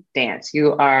teaching dance,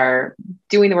 you are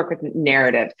doing the work with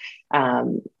narrative,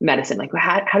 medicine. Like,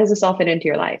 how does this all fit into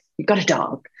your life? You've got a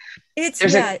dog.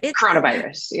 There's a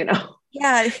coronavirus,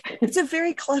 Yeah, it's a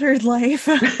very cluttered life.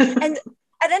 And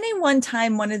at any one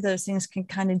time, one of those things can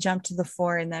kind of jump to the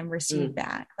fore and then recede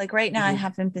back. Like right now, I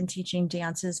haven't been teaching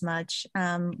dance as much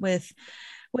with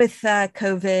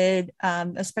COVID,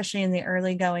 especially in the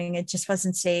early going. It just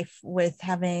wasn't safe with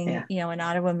having, an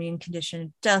autoimmune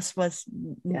condition. Just was,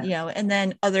 and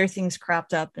then other things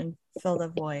cropped up and filled the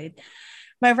void.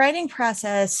 My writing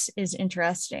process is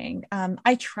interesting.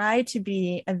 I try to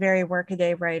be a very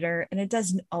workaday writer, and it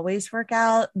doesn't always work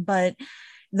out, but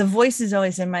the voice is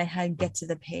always in my head, get to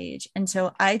the page. And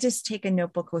so I just take a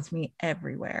notebook with me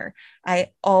everywhere.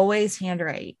 I always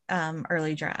handwrite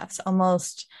early drafts.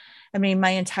 My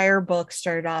entire book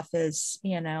started off as,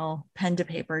 pen to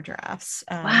paper drafts.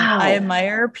 Wow. I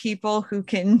admire people who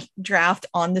can draft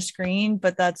on the screen,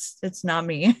 but it's not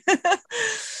me.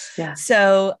 Yeah.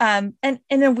 So, and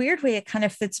in a weird way, it kind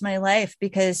of fits my life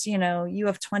because, you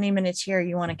have 20 minutes here,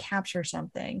 you want to capture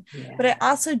something, but I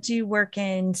also do work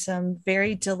in some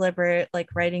very deliberate, like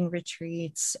writing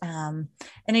retreats.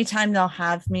 Anytime they'll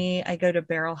have me, I go to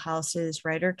Barrel House's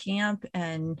writer camp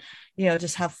and,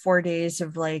 just have 4 days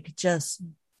of like,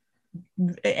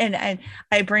 and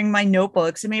I bring my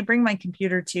notebooks. I may bring my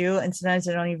computer too. And sometimes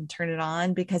I don't even turn it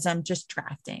on because I'm just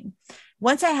drafting.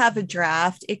 Once I have a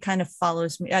draft, it kind of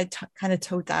follows me. I kind of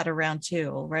tote that around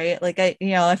too, right? Like I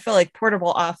feel like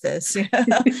portable office.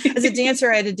 As a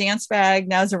dancer, I had a dance bag.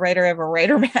 Now as a writer, I have a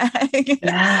writer bag.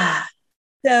 Yeah.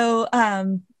 So,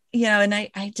 and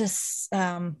I just,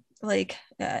 like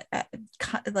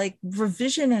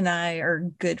revision and I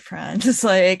are good friends. It's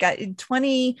like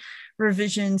 20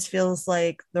 revisions feels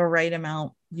like the right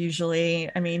amount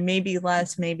usually. Maybe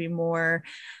less, maybe more.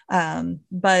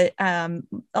 But a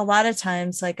lot of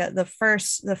times, like the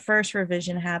first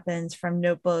revision happens from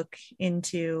notebook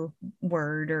into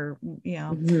Word or,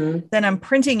 then I'm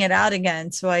printing it out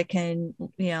again so I can,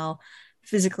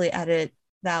 physically edit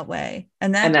that way.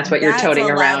 And that's what you're toting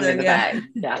around in the bag.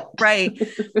 Yeah. Right.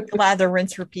 Lather,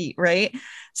 rinse, repeat. Right.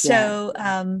 So,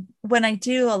 when I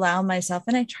do allow myself,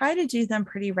 and I try to do them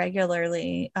pretty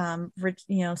regularly, some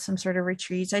sort of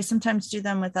retreats, I sometimes do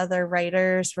them with other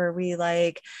writers where we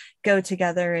like go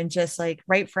together and just like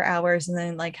write for hours and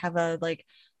then like have a like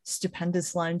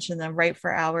stupendous lunch and then write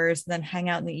for hours and then hang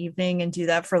out in the evening and do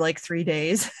that for like 3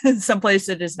 days, someplace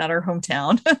that is not our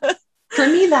hometown. For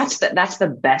me, that's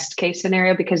the best case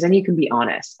scenario, because then you can be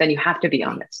honest. Then you have to be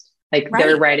honest. Like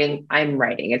they're writing, I'm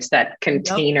writing. It's that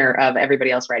container of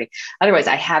everybody else writing. Otherwise,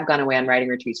 I have gone away on writing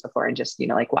retreats before and just,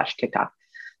 like watch TikTok.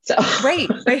 So right.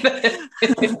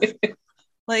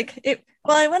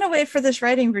 Well, I went away for this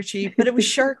writing retreat, but it was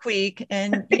Shark Week,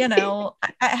 and I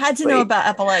had to know about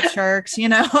epaulette sharks.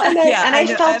 And I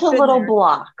felt a little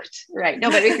blocked, right?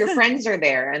 No, but if your friends are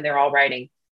there and they're all writing,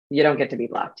 you don't get to be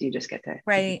blocked. You just get to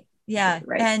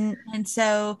and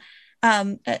so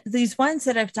these ones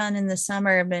that I've done in the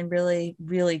summer have been really,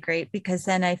 really great, because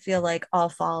then I feel like all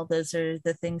fall, those are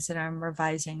the things that I'm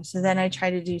revising. So then I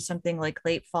try to do something like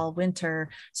late fall, winter.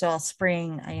 So all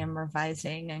spring I am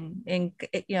revising, and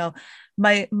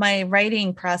my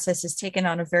writing process is taken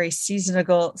on a very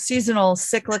seasonal,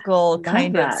 cyclical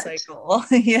kind of cycle.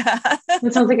 Yeah.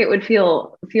 It sounds like it would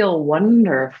feel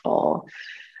wonderful.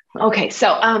 Okay. So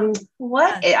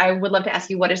I would love to ask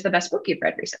you, what is the best book you've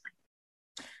read recently?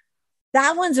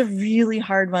 That one's a really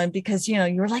hard one, because,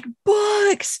 you're like,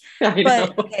 books,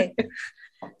 but okay.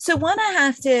 So one I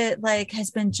have to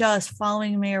has been just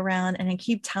following me around, and I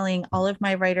keep telling all of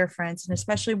my writer friends, and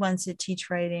especially ones that teach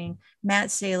writing,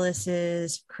 Matt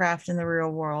Salis's Craft in the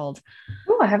Real World.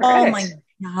 Oh, I haven't read it. Oh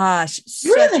my gosh.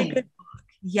 Really? Such a good book.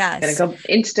 Yes. Gonna go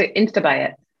insta buy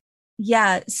it.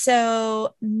 Yeah.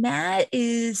 So Matt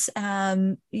is,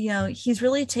 he's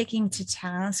really taking to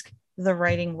task the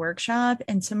writing workshop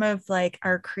and some of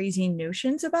our crazy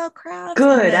notions about craft.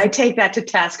 Good. I take that to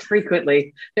task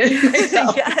frequently.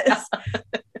 Yes.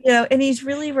 And he's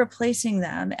really replacing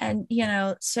them. And,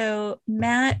 so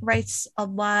Matt writes a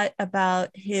lot about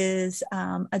his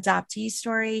adoptee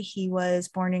story. He was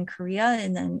born in Korea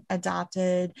and then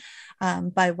adopted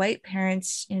by white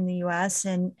parents in the US.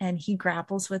 And he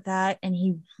grapples with that. And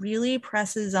he really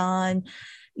presses on,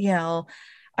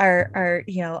 our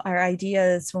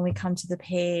ideas when we come to the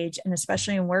page, and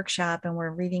especially in workshop, and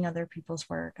we're reading other people's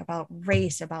work about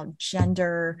race, about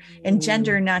gender, and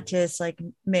gender, not just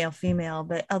male, female,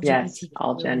 but LGBTQ, yes,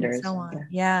 all genders, and so on.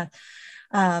 Yeah.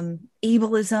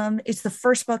 Ableism. It's the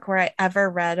first book where I ever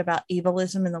read about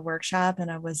ableism in the workshop,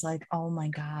 and I was like, oh my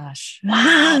gosh.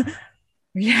 Wow.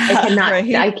 Yeah,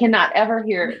 I cannot ever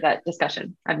hear that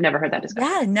discussion. I've never heard that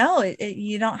discussion. Yeah, no,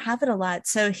 you don't have it a lot.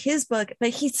 So his book,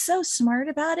 but he's so smart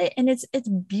about it, and it's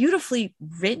beautifully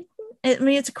written. I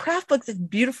mean, it's a craft book that's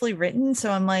beautifully written. So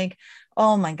I'm like,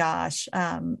 oh my gosh,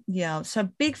 so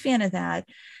big fan of that.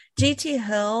 JT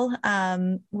Hill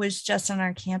was just on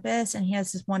our campus, and he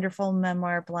has this wonderful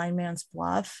memoir, Blind Man's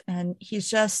Bluff, and he's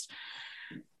just.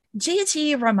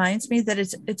 JT reminds me that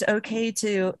it's okay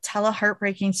to tell a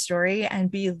heartbreaking story and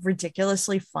be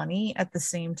ridiculously funny at the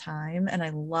same time. And I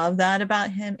love that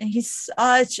about him. And he's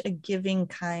such a giving,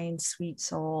 kind, sweet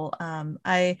soul.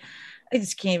 I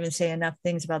just can't even say enough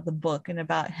things about the book and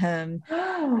about him.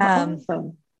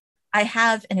 Awesome. I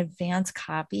have an advanced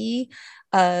copy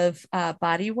of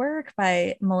Bodywork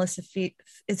by Melissa.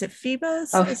 Is it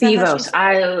Febos? Oh, Febos.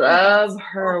 I love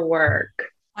her work.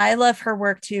 I love her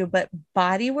work too, but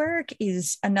Bodywork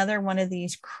is another one of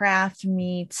these craft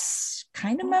meets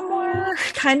kind of memoir,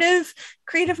 kind of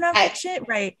creative nonfiction,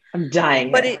 right? I'm dying.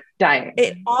 But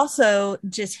it also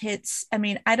just hits. I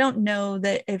mean, I don't know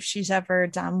that if she's ever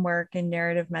done work in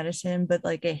narrative medicine, but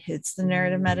it hits the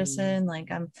narrative medicine.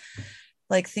 I'm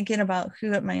thinking about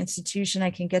who at my institution I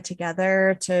can get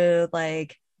together to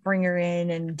bring her in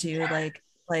and do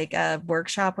a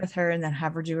workshop with her, and then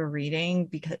have her do a reading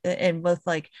with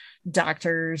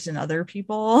doctors and other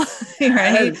people.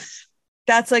 Right. Yes.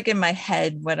 That's in my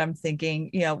head what I'm thinking.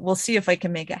 We'll see if I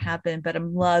can make it happen, but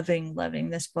I'm loving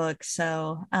this book.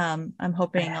 So I'm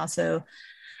hoping also.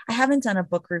 I haven't done a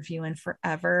book review in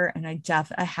forever, and I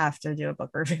have to do a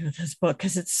book review of this book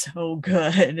because it's so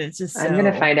good. It's just I'm going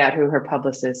to find out who her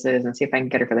publicist is and see if I can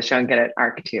get her for the show and get an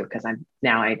ARC too, because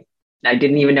I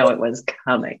didn't even know it was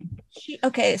coming.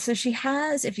 So she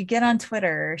has, if you get on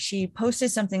Twitter, she posted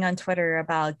something on Twitter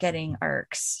about getting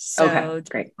ARCs. So okay,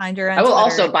 great. Find her on I will Twitter.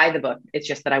 Also buy the book. It's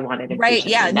just that I wanted it. Right.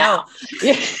 Yeah. No. Do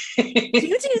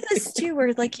you do this too, where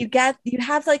you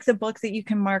have the book that you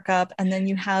can mark up, and then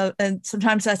you have, and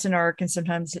sometimes that's an ARC and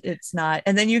sometimes it's not.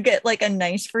 And then you get a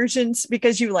nice version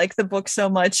because you like the book so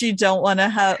much. You don't want to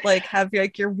have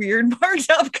your weird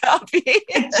marked up copy.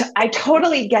 I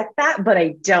totally get that, but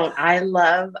I don't. I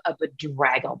love a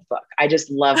bedraggled book. I just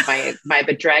love my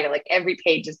bedraggled. Every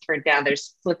page is turned down.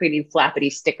 There's flippity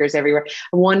flappity stickers everywhere.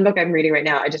 One book I'm reading right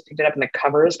now, I just picked it up and the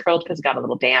cover is curled because it got a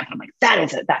little damp. I'm like, that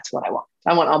is it. That's what I want.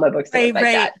 I want all my books to look like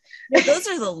that. Yeah, those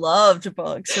are the loved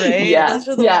books, right? Yeah. Those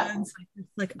are the ones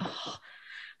oh.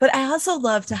 But I also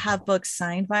love to have books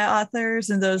signed by authors,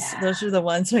 and those are the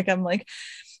ones I'm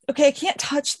okay, I can't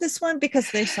touch this one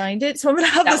because they signed it. So I'm going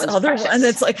to have That this one's other precious. one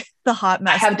that's like the hot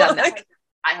mess. I have done that.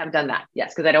 I have done that.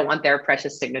 Yes, because I don't want their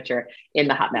precious signature in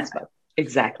the hot mess book.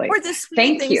 Exactly. Or the sweet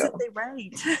Thank things you. that they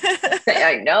write.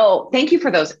 I know. Thank you for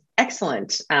those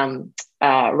excellent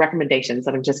recommendations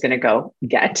that I'm just going to go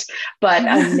get. But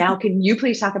now, can you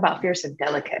please talk about Fierce and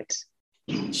Delicate?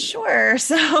 Sure.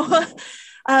 So,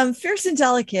 Fierce and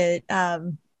Delicate.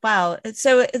 Wow.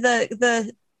 So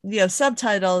the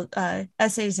subtitle,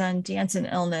 Essays on Dance and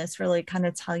Illness, really kind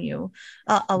of tell you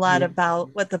a lot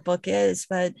about what the book is.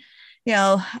 But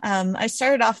I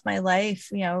started off my life,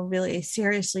 really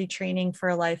seriously training for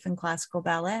a life in classical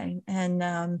ballet.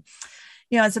 And,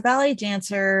 as a ballet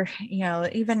dancer,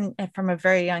 even from a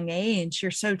very young age,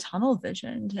 you're so tunnel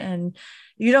visioned, and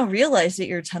you don't realize that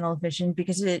you're tunnel visioned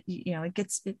because it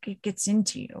gets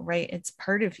into you, right? It's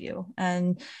part of you.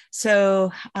 And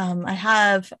so I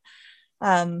have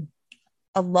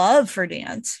a love for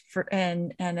dance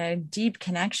and a deep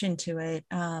connection to it.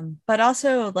 But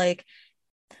also, like,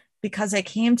 because I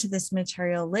came to this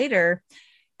material later,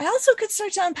 I also could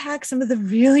start to unpack some of the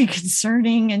really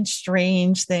concerning and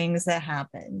strange things that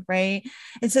happen, right?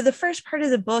 And so the first part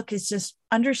of the book is just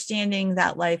understanding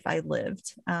that life I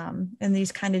lived in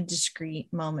these kind of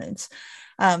discrete moments.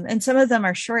 And some of them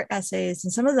are short essays,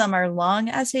 and some of them are long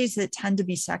essays that tend to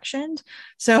be sectioned.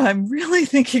 So I'm really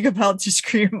thinking about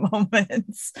discrete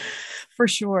moments for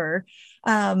sure.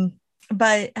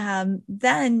 But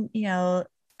then,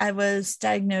 I was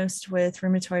diagnosed with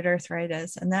rheumatoid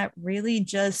arthritis, and that really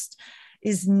just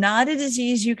is not a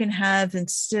disease you can have and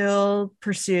still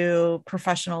pursue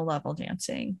professional level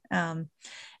dancing. And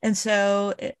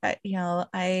so,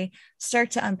 I start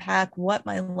to unpack what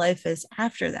my life is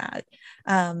after that.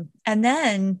 And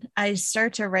then I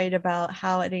start to write about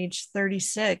how at age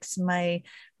 36, my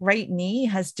right knee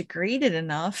has degraded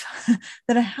enough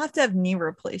that I have to have knee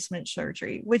replacement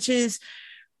surgery, which is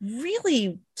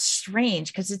really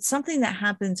strange because it's something that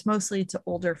happens mostly to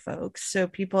older folks. So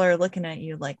people are looking at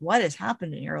you like, what has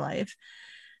happened in your life?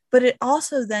 But it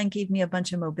also then gave me a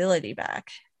bunch of mobility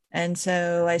back. And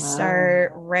so I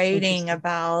start writing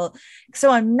about,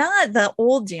 so I'm not the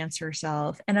old dancer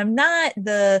self, and I'm not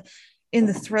in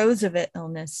the throes of it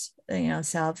illness,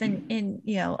 self. And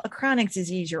a chronic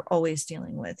disease you're always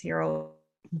dealing with. You're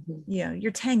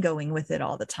tangoing with it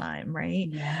all the time, right?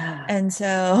 Yeah. And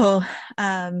so,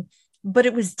 but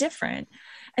it was different.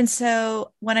 And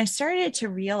so when I started to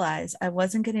realize I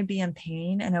wasn't going to be in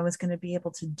pain and I was going to be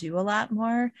able to do a lot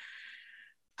more,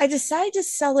 I decided to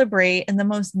celebrate in the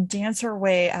most dancer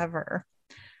way ever.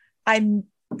 I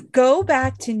go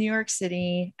back to New York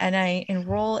City and I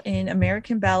enroll in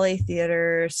American Ballet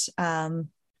Theater's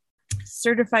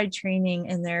certified training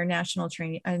in their national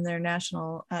training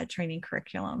training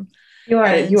curriculum. You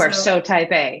are so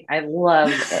type A. I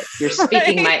love it. You're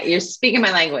speaking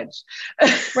my language.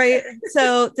 Right.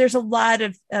 So there's a lot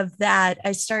of that.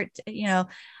 I start,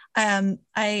 I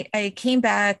came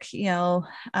back,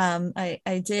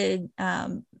 I did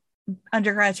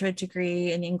undergraduate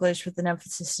degree in English with an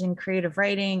emphasis in creative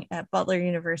writing at Butler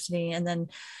University, and then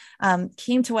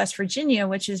came to West Virginia,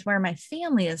 which is where my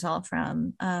family is all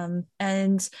from. I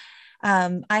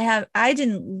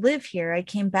didn't live here. I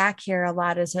came back here a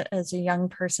lot as a young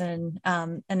person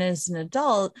and as an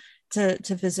adult to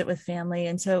visit with family.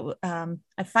 And so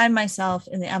I find myself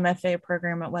in the MFA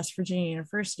program at West Virginia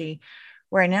University,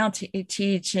 where I now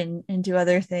teach and do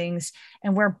other things,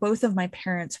 and where both of my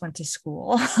parents went to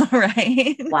school,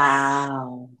 right?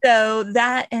 Wow. So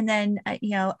that, and then,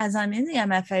 as I'm in the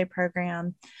MFA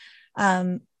program,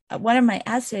 one of my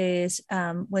essays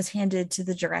was handed to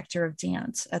the director of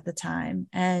dance at the time,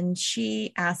 and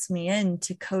she asked me in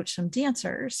to coach some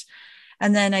dancers.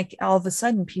 And then all of a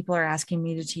sudden, people are asking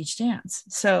me to teach dance.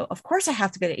 So of course I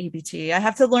have to go to ABT. I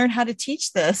have to learn how to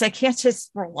teach this. I can't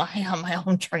just rely on my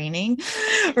own training,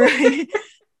 right?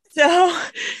 So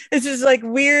it's just like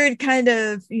weird kind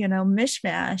of,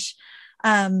 mishmash.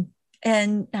 So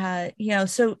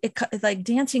it like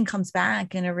dancing comes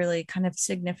back in a really kind of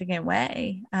significant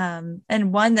way.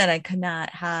 And one that I could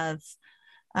not have,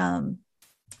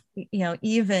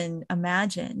 even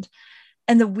imagined.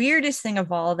 And the weirdest thing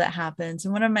of all that happens,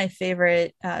 and one of my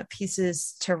favorite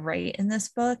pieces to write in this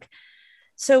book.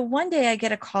 So one day I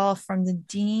get a call from the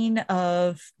dean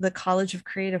of the College of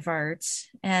Creative Arts,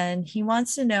 and he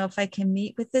wants to know if I can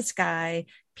meet with this guy,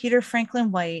 Peter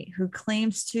Franklin White, who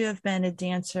claims to have been a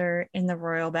dancer in the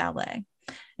Royal Ballet,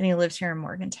 and he lives here in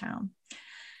Morgantown.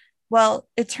 Well,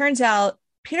 it turns out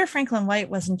Peter Franklin White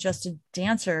wasn't just a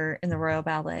dancer in the Royal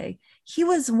Ballet. He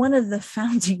was one of the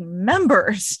founding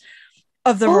members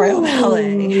of the Royal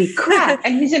Ballet. Crap.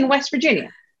 And he's in West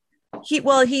Virginia.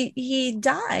 He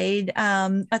died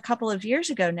a couple of years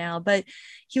ago now, but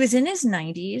he was in his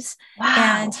 90s. Wow.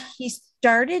 And he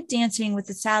started dancing with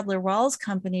the Sadler Wells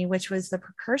Company, which was the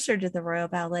precursor to the Royal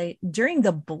Ballet, during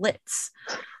the Blitz.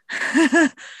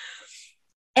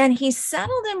 And he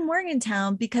settled in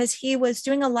Morgantown because he was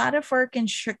doing a lot of work in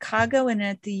Chicago and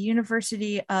at the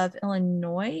University of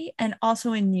Illinois and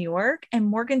also in New York. And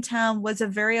Morgantown was a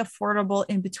very affordable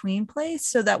in-between place.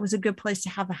 So that was a good place to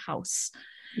have a house.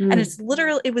 And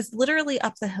it was literally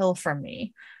up the hill from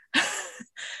me.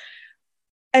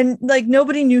 And like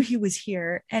nobody knew he was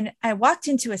here. And I walked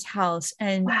into his house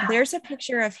and there's a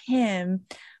picture of him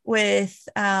with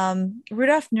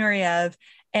Rudolf Nureyev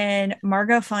and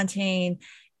Margot Fonteyn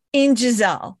in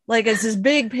Giselle. Like it's this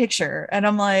big picture. And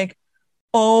I'm like,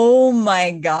 oh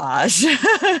my gosh.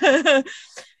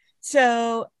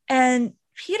 So, and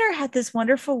Peter had this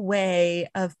wonderful way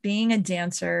of being a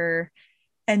dancer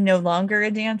and no longer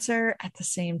a dancer at the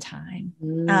same time.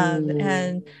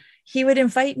 And he would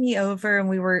invite me over and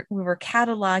we were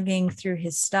cataloging through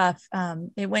his stuff.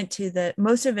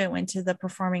 Most of it went to the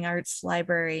Performing Arts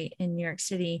Library in New York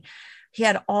City. He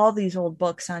had all these old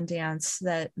books on dance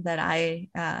that I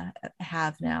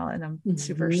have now, and I'm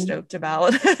super stoked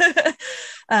about.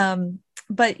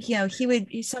 But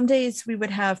some days we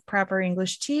would have proper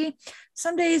English tea.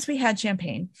 Some days we had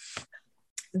champagne.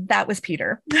 That was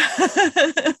Peter.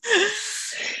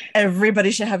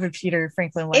 Everybody should have a Peter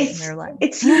Franklin White in their life.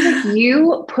 It seems like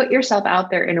you put yourself out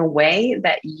there in a way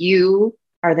that you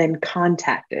are then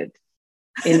contacted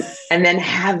and then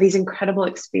have these incredible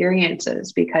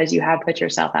experiences because you have put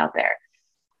yourself out there.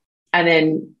 And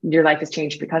then your life has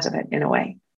changed because of it in a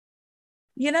way.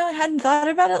 I hadn't thought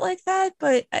about it like that,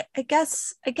 but I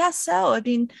guess so. I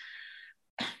mean,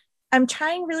 I'm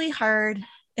trying really hard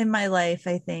in my life,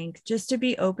 I think, just to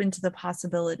be open to the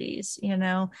possibilities,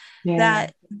 that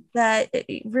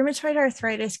rheumatoid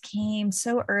arthritis came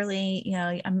so early.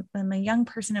 I'm a young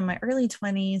person in my early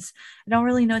 20s. I don't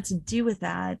really know what to do with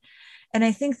that. And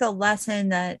I think the lesson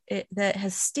that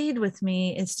has stayed with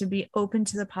me is to be open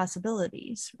to the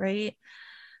possibilities, right?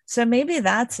 So maybe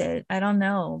that's it. I don't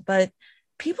know, but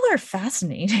people are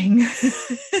fascinating.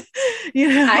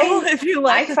 If you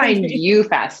like, I find you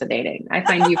fascinating. I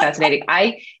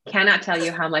cannot tell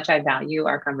you how much I value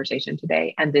our conversation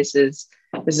today. And this is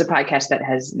a podcast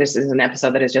this is an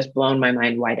episode that has just blown my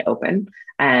mind wide open.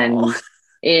 And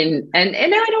and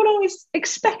I don't always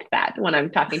expect that when I'm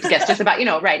talking to guests just about,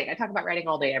 writing. I talk about writing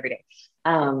all day, every day.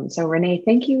 So Renee,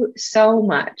 thank you so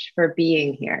much for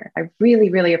being here. I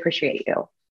really, really appreciate you.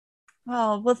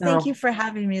 Oh, well, thank you for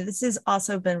having me. This has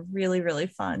also been really, really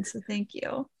fun. So thank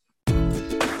you.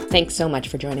 Thanks so much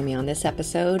for joining me on this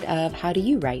episode of How Do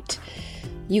You Write?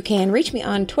 You can reach me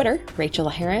on Twitter, Rachel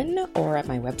Herron, or at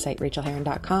my website,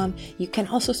 rachelherron.com. You can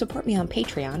also support me on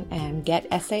Patreon and get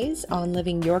essays on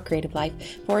living your creative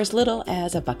life for as little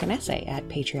as $1 an essay at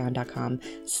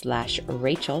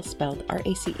patreon.com/Rachel, spelled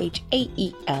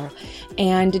Rachael.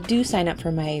 And do sign up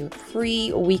for my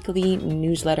free weekly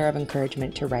newsletter of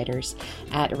encouragement to writers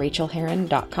at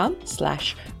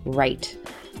rachelherron.com/write.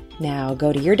 Now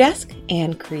go to your desk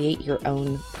and create your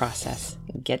own process.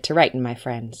 Get to writing, my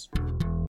friends.